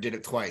Stanford did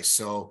it twice.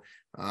 So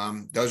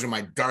those are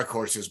my dark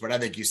horses, but I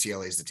think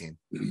UCLA is the team.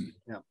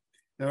 Yeah.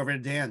 Over to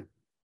Dan.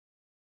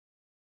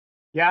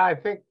 Yeah, I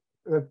think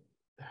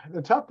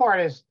the tough part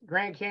is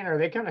Grand Canyon. Are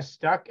they kind of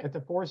stuck at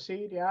the 4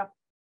 seed? Yeah.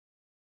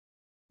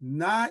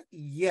 Not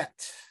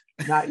yet.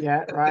 Not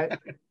yet, right?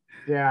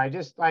 Yeah, I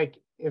just like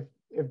if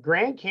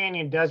Grand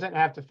Canyon doesn't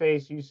have to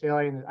face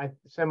UCLA in the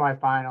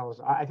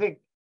semifinals, I think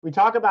we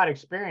talk about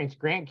experience.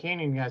 Grand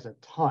Canyon has a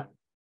ton,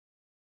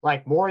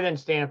 like more than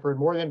Stanford,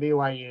 more than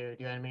BYU. Do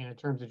you know what I mean? In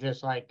terms of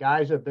just like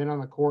guys who have been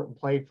on the court and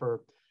played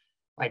for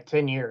like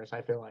 10 years,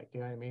 I feel like. Do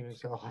you know what I mean? And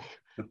so,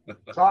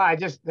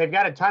 they've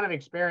got a ton of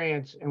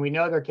experience, and we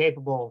know they're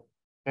capable.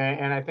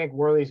 And I think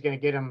Worley's going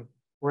to get them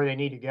where they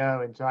need to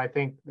go. And so I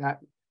think that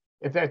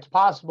if that's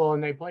possible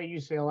and they play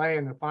UCLA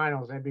in the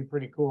finals, that'd be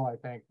pretty cool, I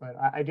think. But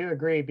I do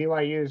agree,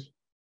 BYU's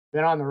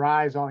been on the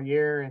rise all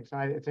year, and so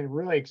it's a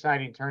really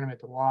exciting tournament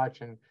to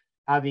watch, and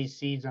how these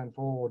seeds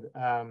unfold.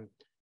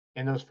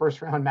 And those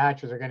first round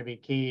matches are going to be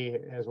key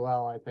as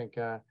well, I think.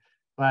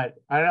 But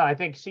I don't know. I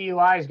think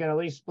CUI is going to at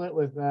least split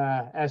with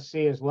SC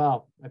as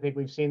well. I think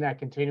we've seen that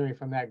continuing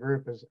from that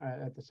group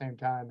at the same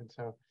time, and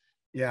so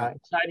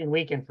exciting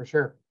weekend for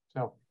sure.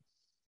 So.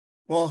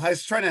 Well, I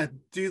was trying to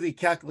do the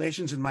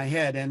calculations in my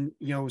head, and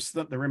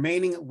the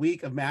remaining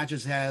week of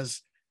matches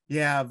you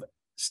have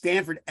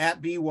Stanford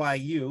at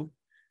BYU.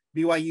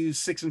 BYU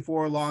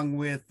 6-4, along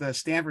with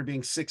Stanford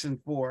being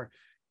 6-4.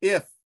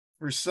 If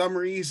for some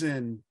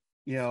reason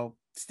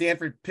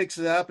Stanford picks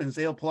it up and is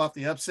able to pull off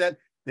the upset,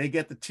 they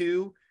get the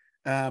 2.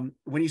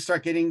 When you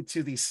start getting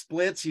to these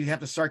splits, you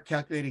have to start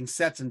calculating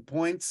sets and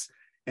points,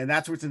 and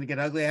that's where it's going to get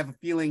ugly. I have a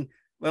feeling.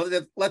 Well,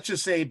 let's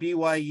just say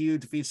BYU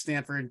defeats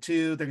Stanford in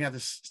 2. They're going to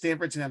have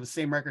Stanford's going to have the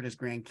same record as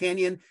Grand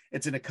Canyon.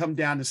 It's going to come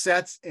down to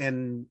sets,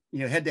 and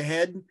head to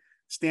head,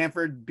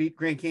 Stanford beat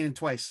Grand Canyon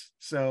twice.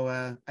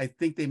 So I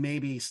think they may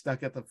be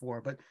stuck at the 4,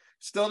 but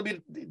still to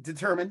be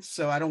determined.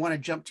 So I don't want to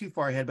jump too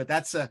far ahead, but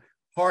that's a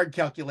hard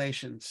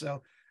calculation.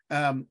 So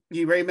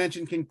you already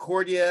mentioned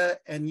Concordia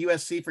and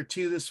USC for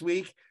 2 this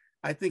week.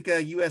 I think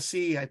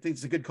USC, I think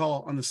it's a good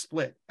call on the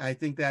split. I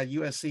think that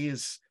USC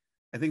is.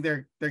 I think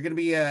they're going to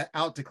be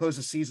out to close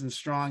the season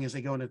strong as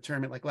they go into a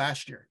tournament like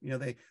last year.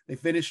 They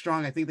finished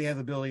strong. I think they have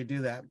the ability to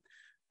do that.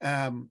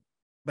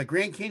 But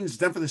Grand Canyon's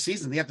done for the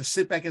season. They have to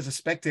sit back as a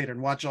spectator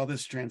and watch all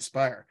this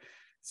transpire.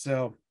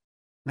 So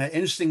an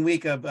interesting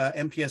week of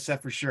MPSF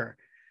for sure.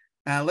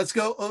 Let's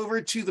go over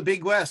to the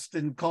Big West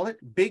and call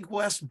it Big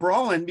West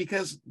Brawling,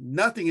 because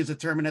nothing is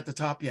determined at the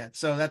top yet.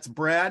 So that's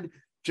Brad.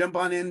 Jump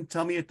on in,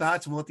 tell me your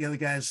thoughts, and we'll let the other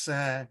guys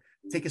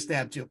take a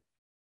stab too.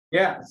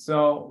 Yeah,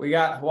 so we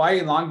got Hawaii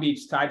and Long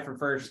Beach tied for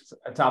first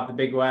atop the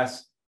Big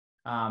West.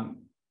 They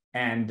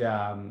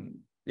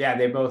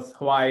both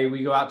Hawaii.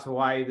 We go out to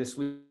Hawaii this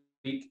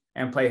week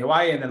and play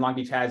Hawaii, and then Long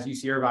Beach has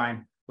UC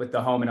Irvine with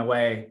the home and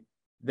away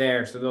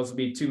there. So those will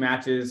be 2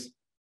 matches.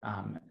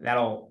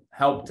 That'll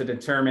help to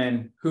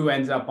determine who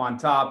ends up on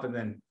top, and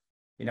then,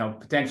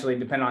 potentially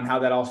depending on how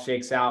that all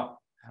shakes out,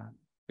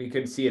 we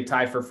could see a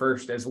tie for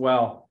first as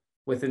well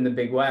within the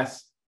Big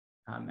West.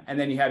 And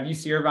then you have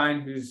UC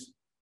Irvine, who's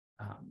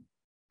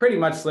pretty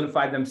much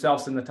solidified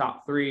themselves in the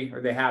top 3,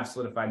 or they have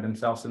solidified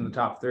themselves in the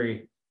top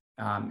 3.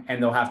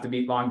 And they'll have to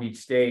beat Long Beach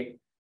State,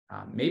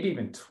 maybe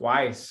even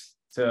twice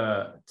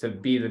to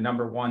be the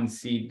number 1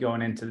 seed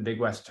going into the Big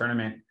West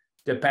tournament,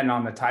 depending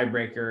on the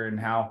tiebreaker and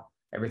how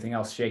everything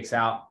else shakes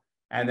out.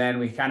 And then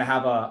we kind of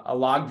have a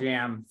log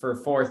jam for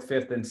 4th,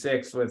 5th, and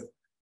 6th with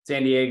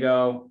San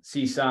Diego,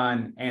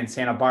 CSUN, and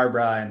Santa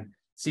Barbara. And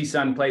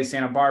CSUN plays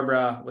Santa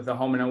Barbara with a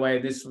home and away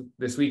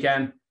this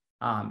weekend.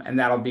 And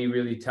that'll be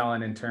really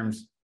telling in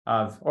terms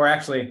of, or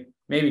actually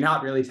maybe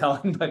not really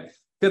telling, but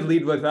could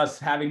lead with us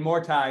having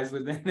more ties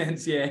within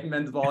NCAA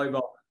men's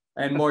volleyball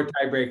and more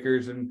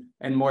tiebreakers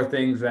and more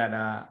things that,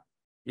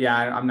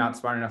 I'm not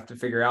smart enough to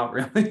figure out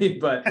really,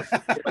 but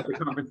let the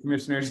conference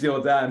commissioners deal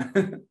with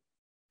that.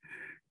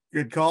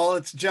 Good call.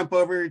 Let's jump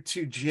over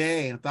to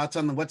Jay. Thoughts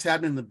on what's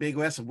happening in the Big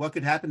West and what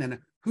could happen and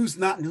who's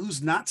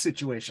not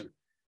situation.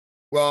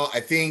 Well, I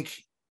think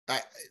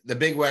the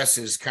Big West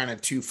is kind of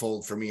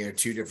twofold for me, or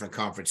 2 different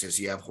conferences.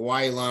 You have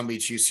Hawaii, Long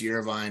Beach, UC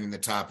Irvine in the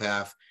top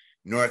half,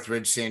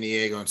 Northridge, San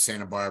Diego, and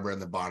Santa Barbara in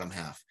the bottom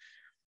half.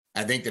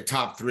 I think the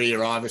top 3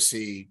 are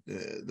obviously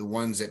the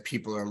ones that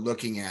people are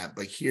looking at.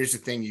 But here's the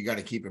thing you got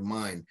to keep in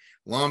mind.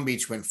 Long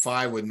Beach went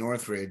 5 with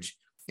Northridge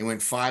and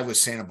went 5 with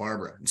Santa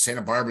Barbara. And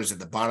Santa Barbara is at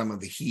the bottom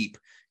of the heap.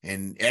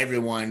 And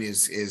everyone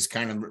is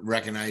kind of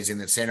recognizing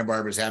that Santa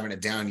Barbara is having a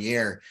down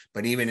year.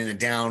 But even in a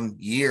down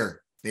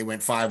year, they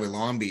went 5 with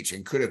Long Beach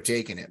and could have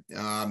taken it.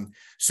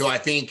 So I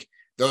think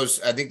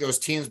those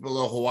teams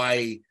below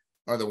Hawaii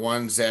are the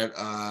ones that,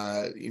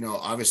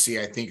 obviously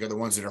I think are the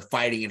ones that are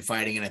fighting.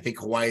 And I think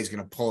Hawaii is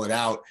going to pull it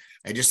out.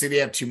 I just think they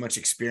have too much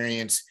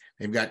experience.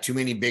 They've got too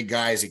many big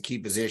guys at key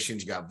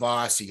positions. You got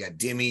Voss, you got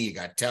Dimmy, you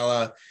got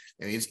Tella.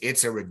 I mean,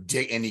 it's a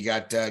ridiculous, and you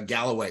got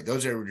Galloway.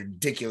 Those are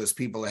ridiculous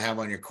people to have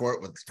on your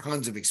court with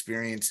tons of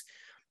experience.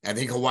 I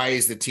think Hawaii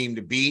is the team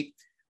to beat,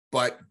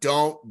 but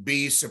don't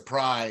be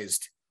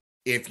surprised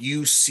if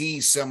you see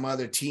some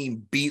other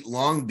team beat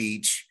Long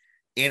Beach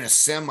in a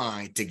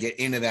semi to get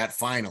into that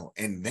final,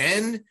 and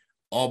then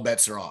all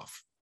bets are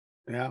off.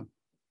 Yeah.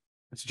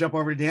 Let's jump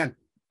over to Dan.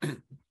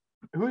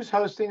 Who's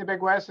hosting the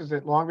Big West? Is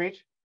it Long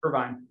Beach?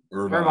 Irvine.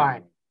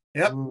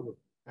 Yep. Ooh,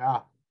 yeah.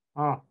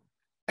 Oh.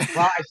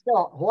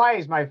 Well, Hawaii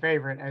is my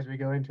favorite as we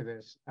go into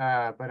this.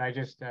 But I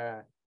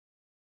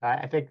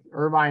think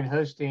Irvine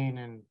hosting,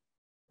 and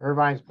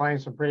Irvine's playing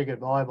some pretty good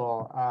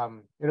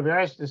volleyball. It'll be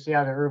nice to see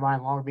how the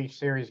Irvine Long Beach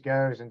series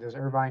goes. And does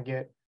Irvine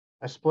get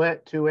a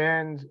split, 2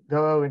 ends,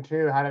 go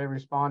 0-2? How do they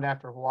respond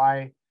after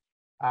Hawaii?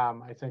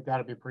 I think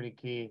that'll be pretty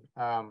key.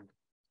 But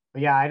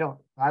yeah,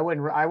 I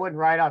wouldn't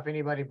write off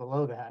anybody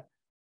below that.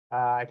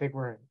 I think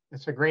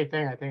it's a great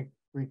thing. I think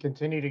we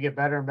continue to get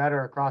better and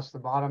better across the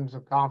bottoms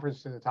of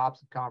conference to the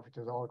tops of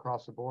conferences all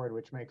across the board,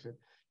 which makes it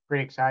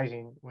pretty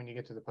exciting when you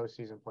get to the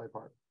postseason play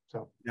part.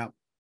 So, yeah.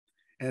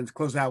 And let's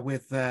close out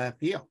with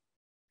Theo.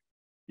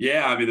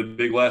 Yeah, I mean, the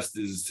Big West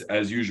is,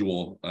 as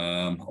usual,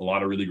 a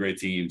lot of really great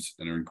teams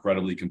and are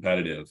incredibly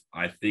competitive.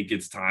 I think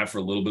it's time for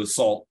a little bit of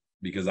salt,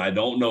 because I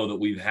don't know that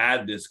we've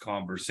had this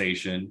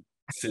conversation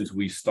since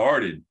we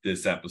started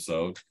this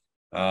episode.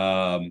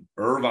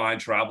 Irvine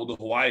traveled to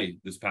Hawaii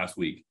this past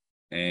week,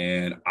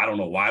 and I don't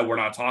know why we're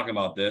not talking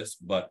about this,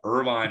 but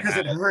Irvine, because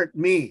it hurt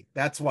me.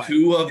 That's why.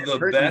 Two of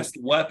the best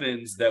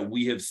weapons that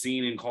we have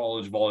seen in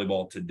college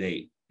volleyball to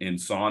date, in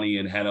Sonny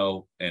and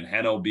Heno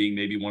being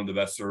maybe one of the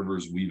best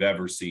servers we've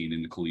ever seen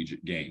in the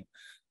collegiate game.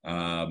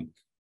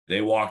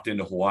 They walked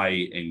into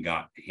Hawaii and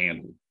got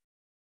handled.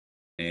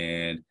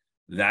 And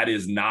that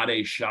is not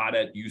a shot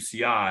at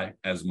UCI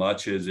as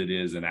much as it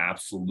is an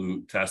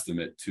absolute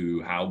testament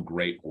to how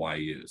great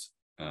Hawaii is.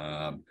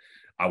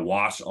 I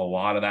watched a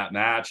lot of that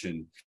match,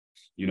 and,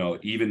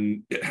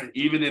 even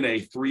in a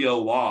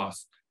 3-0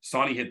 loss,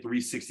 Sonny hit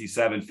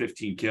 367,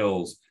 15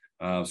 kills,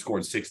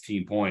 scored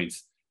 16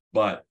 points,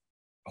 but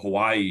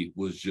Hawaii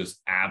was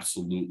just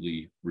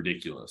absolutely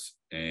ridiculous.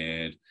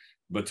 And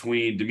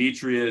between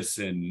Demetrius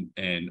and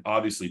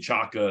obviously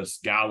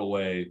Chakas,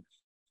 Galloway,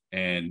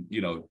 and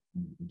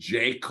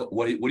Jake,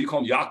 what do you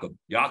call him?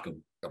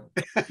 Jakob,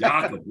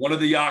 one of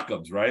the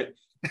Jakobs, right?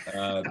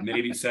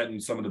 Maybe setting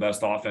some of the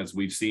best offense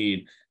we've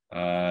seen.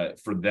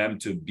 For them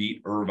to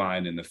beat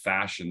Irvine in the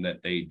fashion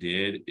that they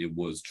did, it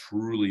was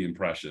truly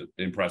impressive.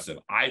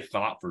 I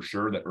thought for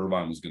sure that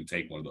Irvine was going to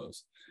take one of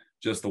those,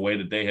 just the way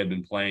that they had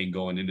been playing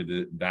going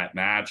into that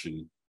match.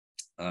 And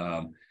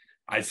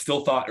I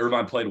still thought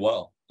Irvine played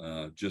well,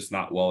 just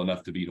not well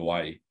enough to beat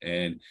Hawaii.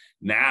 And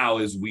now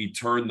as we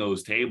turn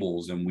those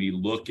tables and we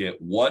look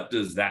at what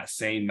does that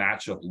same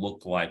matchup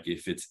look like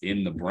if it's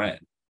in the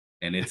Brent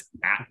and it's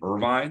at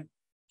Irvine,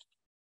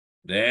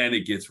 then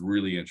it gets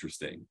really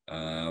interesting.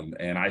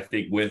 And I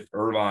think with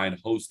Irvine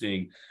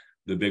hosting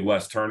the Big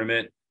West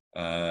tournament,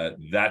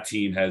 that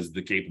team has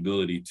the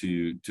capability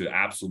to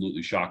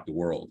absolutely shock the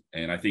world.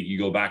 And I think you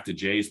go back to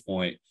Jay's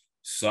point,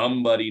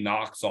 somebody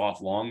knocks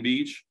off Long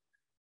Beach,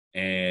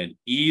 and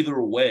either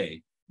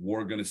way,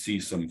 we're going to see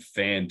some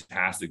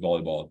fantastic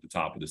volleyball at the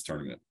top of this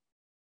tournament.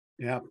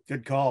 Yeah,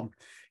 good call.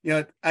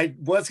 I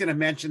was going to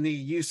mention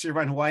the UC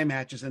Irvine Hawaii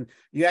matches, and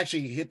you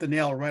actually hit the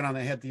nail right on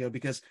the head, Theo,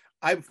 because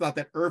I thought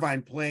that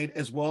Irvine played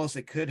as well as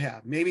it could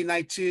have. Maybe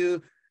night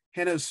 2,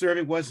 Heno's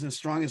serving wasn't as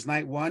strong as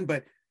night 1,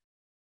 but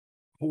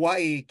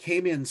Hawaii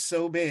came in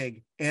so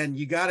big, and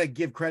you got to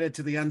give credit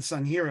to the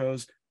unsung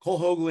heroes, Cole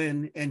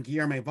Hoagland and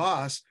Guillermo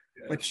Voss,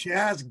 but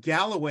Chaz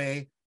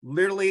Galloway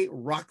literally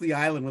rocked the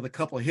island with a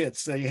couple of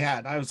hits that he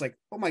had. I was like,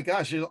 oh my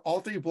gosh, all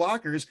 3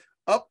 blockers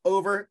up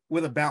over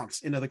with a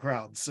bounce into the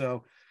crowd.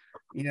 So,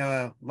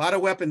 a lot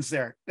of weapons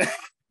there.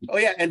 Oh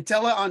yeah, and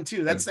Tella on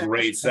 2. That's a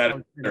great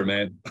setter,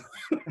 man.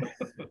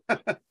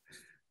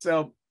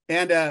 So,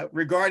 and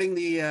regarding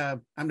the,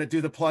 I'm going to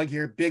do the plug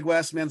here, Big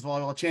West Men's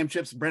Volleyball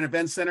Championships, Brent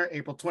Event Center,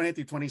 April 20th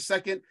through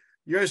 22nd.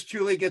 Yours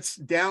truly gets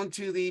down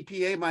to the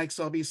PA mic,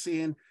 so I'll be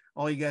seeing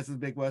all you guys in the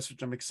Big West,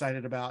 which I'm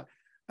excited about.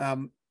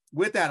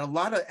 With that, a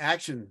lot of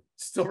action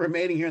still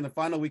remaining here in the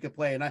final week of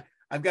play, and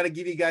I've got to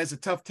give you guys a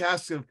tough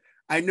task of,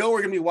 I know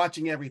we're going to be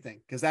watching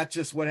everything, because that's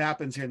just what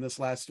happens here in this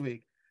last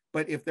week.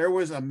 But if there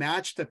was a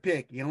match to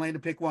pick, you only had to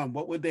pick one,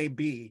 what would they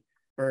be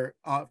for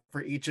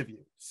each of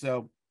you?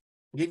 So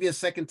I'll give you a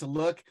second to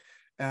look,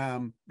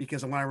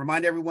 because I want to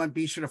remind everyone,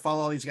 be sure to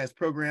follow all these guys'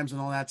 programs and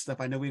all that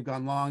stuff. I know we've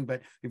gone long,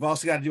 but we've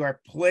also got to do our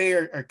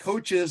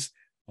coaches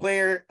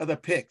player of the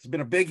pick. It's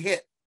been a big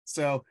hit.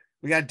 So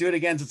we got to do it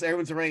again, since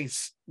everyone's a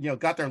race,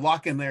 got their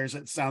lock in there, as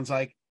it sounds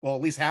like. Well,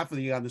 at least half of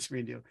you on the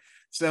screen do.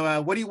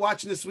 So what are you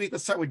watching this week?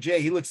 Let's start with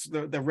Jay. He looks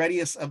the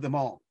readiest of them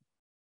all.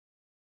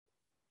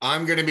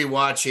 I'm going to be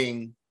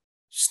watching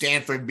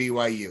Stanford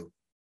BYU.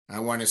 I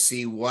want to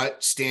see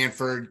what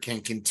Stanford can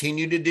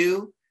continue to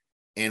do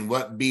and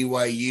what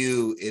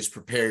BYU is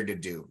prepared to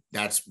do.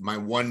 That's my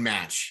one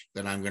match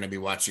that I'm going to be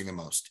watching the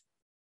most.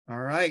 All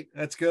right,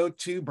 let's go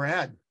to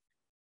Brad.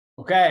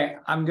 Okay,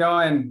 I'm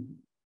going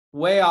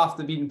way off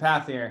the beaten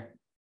path here.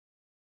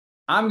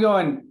 I'm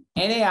going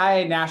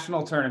NAIA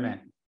National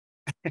Tournament.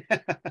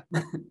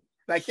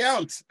 That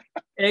counts.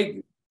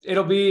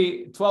 It'll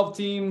be 12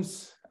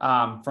 teams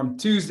from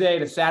Tuesday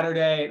to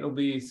Saturday. It'll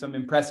be some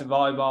impressive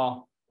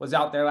volleyball. Was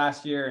out there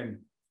last year, and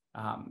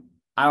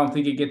I don't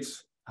think it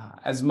gets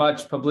as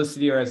much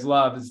publicity or as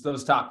love as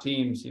those top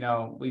teams. You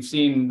know, we've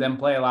seen them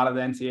play a lot of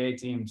the NCAA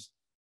teams,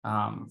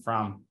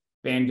 from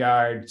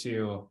Vanguard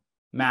to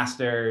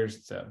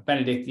Masters to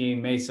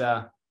Benedictine,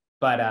 Mesa,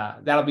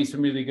 but that'll be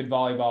some really good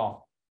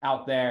volleyball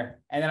out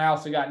there. And then I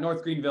also got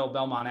North Greenville,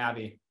 Belmont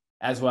Abbey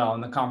as well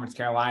in the Conference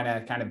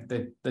Carolina, kind of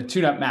the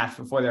tune-up match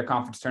before their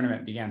conference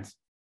tournament begins.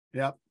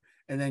 Yep.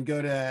 And then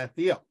go to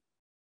Theo.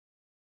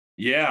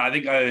 Yeah, I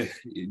think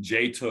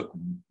Jay took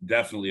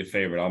definitely a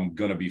favorite. I'm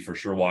going to be for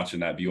sure watching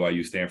that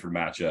BYU Stanford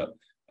matchup.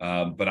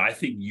 But I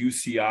think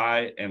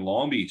UCI and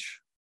Long Beach.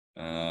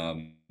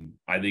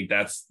 I think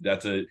that's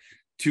a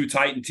two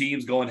Titan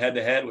teams going head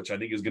to head, which I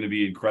think is going to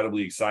be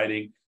incredibly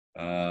exciting,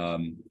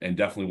 and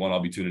definitely one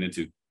I'll be tuning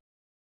into.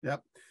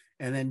 Yep.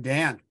 And then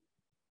Dan.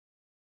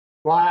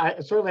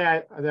 Well, certainly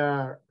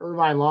the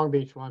Irvine Long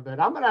Beach one, but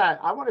I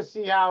want to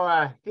see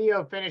how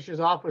Theo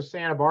finishes off with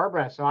Santa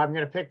Barbara. So I'm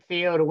going to pick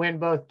Theo to win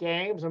both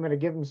games. I'm going to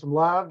give him some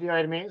love. Do you know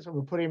what I mean? So I'm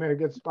going to put him in a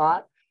good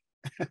spot.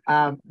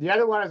 The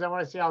other one is I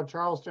want to see how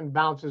Charleston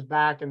bounces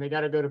back, and they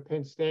got to go to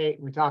Penn State.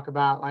 We talk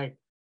about like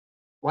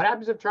what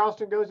happens if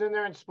Charleston goes in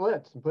there and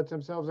splits and puts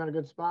themselves in a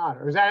good spot,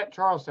 or is that at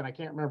Charleston? I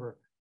can't remember.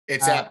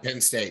 It's at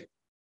Penn State.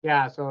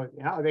 Yeah. So,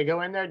 you know, they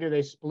go in there. Do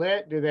they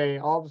split? Do they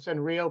all of a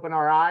sudden reopen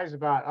our eyes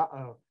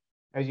about,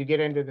 as you get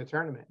into the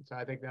tournament? So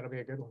I think that'll be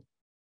a good one.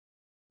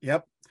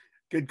 Yep.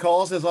 Good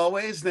calls as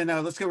always. Then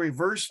let's go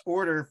reverse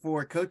order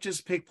for coaches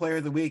pick player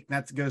of the week.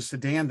 That goes to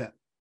Dan then.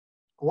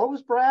 What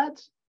was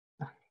Brad's?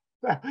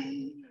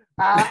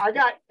 I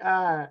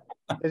got,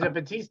 is it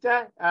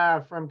Batista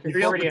from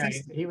Concordia?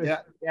 He was,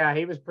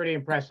 he was pretty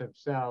impressive.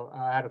 So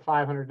had a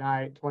 500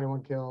 night,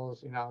 21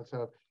 kills, you know,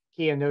 so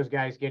key in those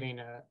guys getting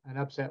an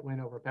upset win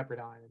over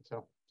Pepperdine. And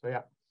so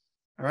yeah.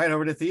 All right.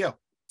 Over to Theo.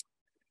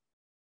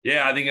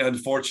 Yeah, I think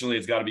unfortunately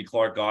it's got to be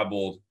Clark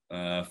Godbold,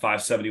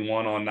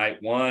 571 on night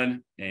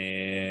one,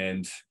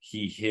 and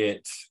he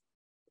hit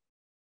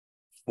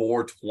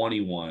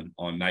 421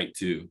 on night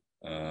two.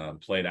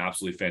 Played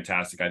absolutely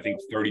fantastic. I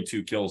think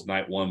 32 kills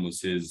night one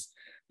was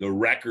the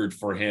record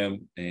for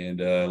him,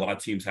 and a lot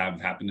of teams have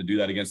happened to do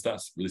that against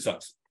us. Really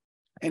sucks.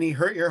 And he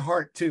hurt your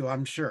heart too,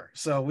 I'm sure.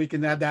 So we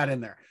can add that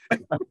in there.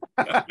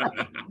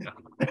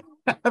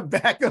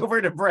 Back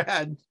over to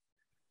Brad.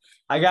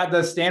 I got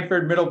the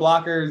Stanford middle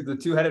blockers, the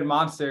two-headed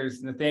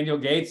monsters, Nathaniel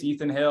Gates,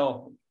 Ethan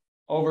Hill,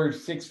 over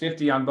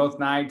 650 on both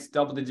nights,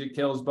 double-digit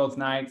kills both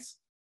nights,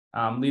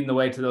 leading the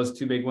way to those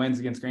two big wins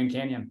against Grand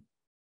Canyon.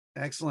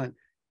 Excellent.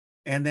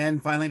 And then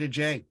finally to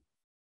Jay.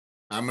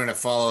 I'm going to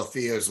follow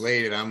Theo's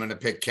lead, and I'm going to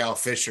pick Cal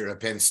Fisher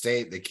of Penn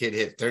State. The kid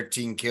hit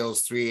 13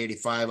 kills,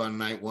 385 on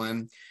night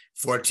one,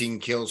 14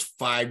 kills,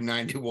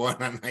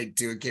 591 on night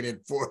two. A kid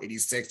hit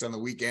 486 on the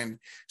weekend,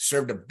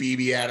 served a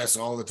BB at us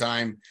all the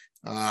time.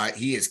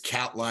 He is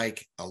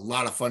cat-like, a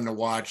lot of fun to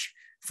watch.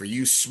 For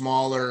you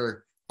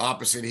smaller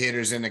opposite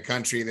hitters in the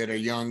country that are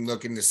young,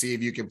 looking to see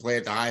if you can play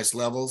at the highest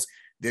levels,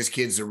 this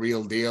kid's a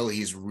real deal.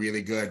 He's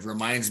really good.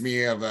 Reminds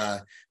me of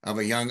a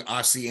young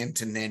Ossie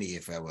Antonelli,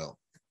 if I will.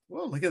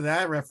 Whoa, look at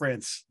that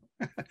reference.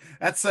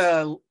 That's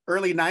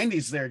early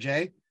 90s there,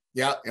 Jay.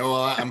 Yeah,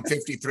 well, I'm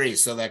 53,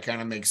 so that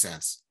kind of makes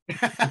sense.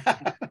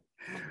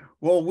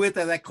 Well, with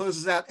that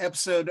closes out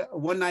episode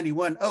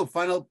 191. Oh,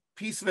 final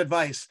piece of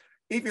advice.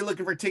 If you're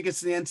looking for tickets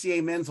to the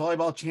NCAA Men's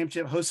Volleyball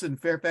Championship hosted in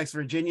Fairfax,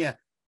 Virginia,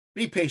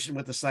 be patient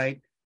with the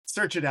site.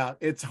 Search it out.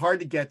 It's hard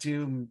to get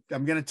to.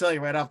 I'm going to tell you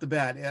right off the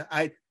bat.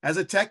 As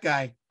a tech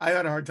guy, I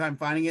had a hard time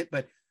finding it,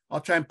 but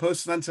I'll try and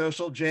post it on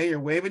social. Jay,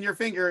 you're waving your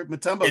finger,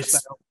 Matumbo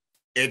style.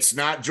 It's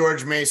not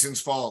George Mason's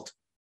fault.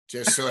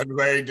 Just so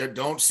everybody,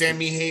 don't send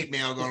me hate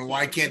mail going,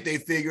 why can't they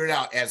figure it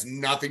out? It has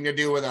nothing to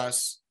do with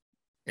us.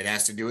 It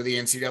has to do with the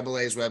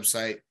NCAA's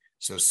website.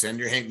 So send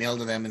your hate mail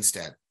to them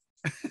instead.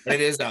 But it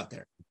is out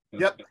there.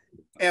 Yep.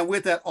 And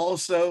with that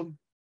also,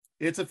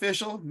 it's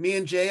official. Me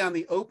and Jay on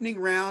the opening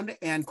round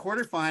and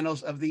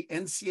quarterfinals of the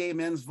NCAA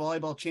Men's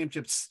Volleyball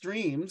Championship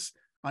streams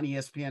on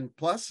ESPN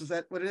Plus. Is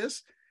that what it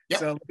is? Yep.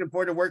 So looking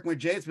forward to working with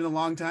Jay. It's been a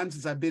long time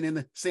since I've been in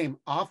the same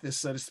office,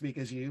 so to speak,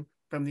 as you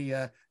from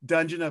the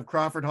dungeon of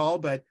Crawford Hall,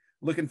 but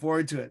looking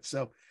forward to it.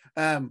 So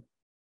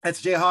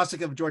that's Jay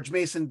Hossack of George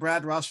Mason,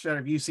 Brad Rothschild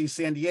of UC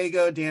San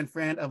Diego, Dan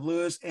Frant of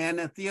Lewis, and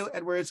Theo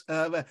Edwards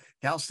of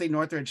Cal State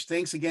Northridge.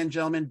 Thanks again,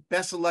 gentlemen.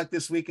 Best of luck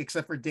this week,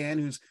 except for Dan,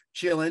 who's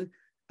chilling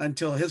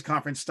until his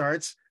conference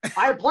starts.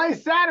 I play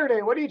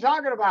Saturday. What are you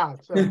talking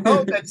about? So,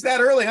 oh, that's that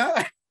early,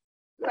 huh?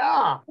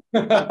 Yeah.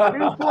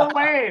 New Fort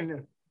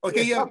Wayne.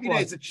 Okay, you have a few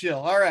days to chill.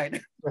 All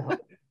right.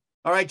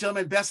 All right,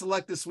 gentlemen, best of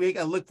luck this week.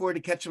 I look forward to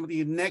catching with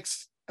you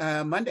next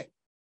Monday.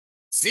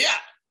 See ya.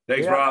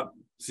 Thanks, Rob.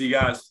 See you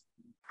guys.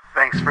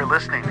 Thanks for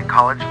listening to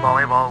College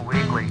Volleyball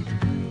Weekly.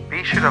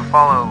 Be sure to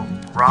follow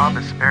Rob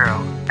Aspero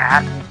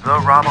at the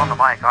Rob on the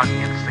Mic on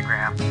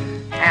Instagram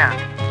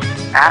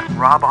and at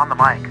Rob on the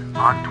Mic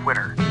on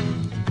Twitter.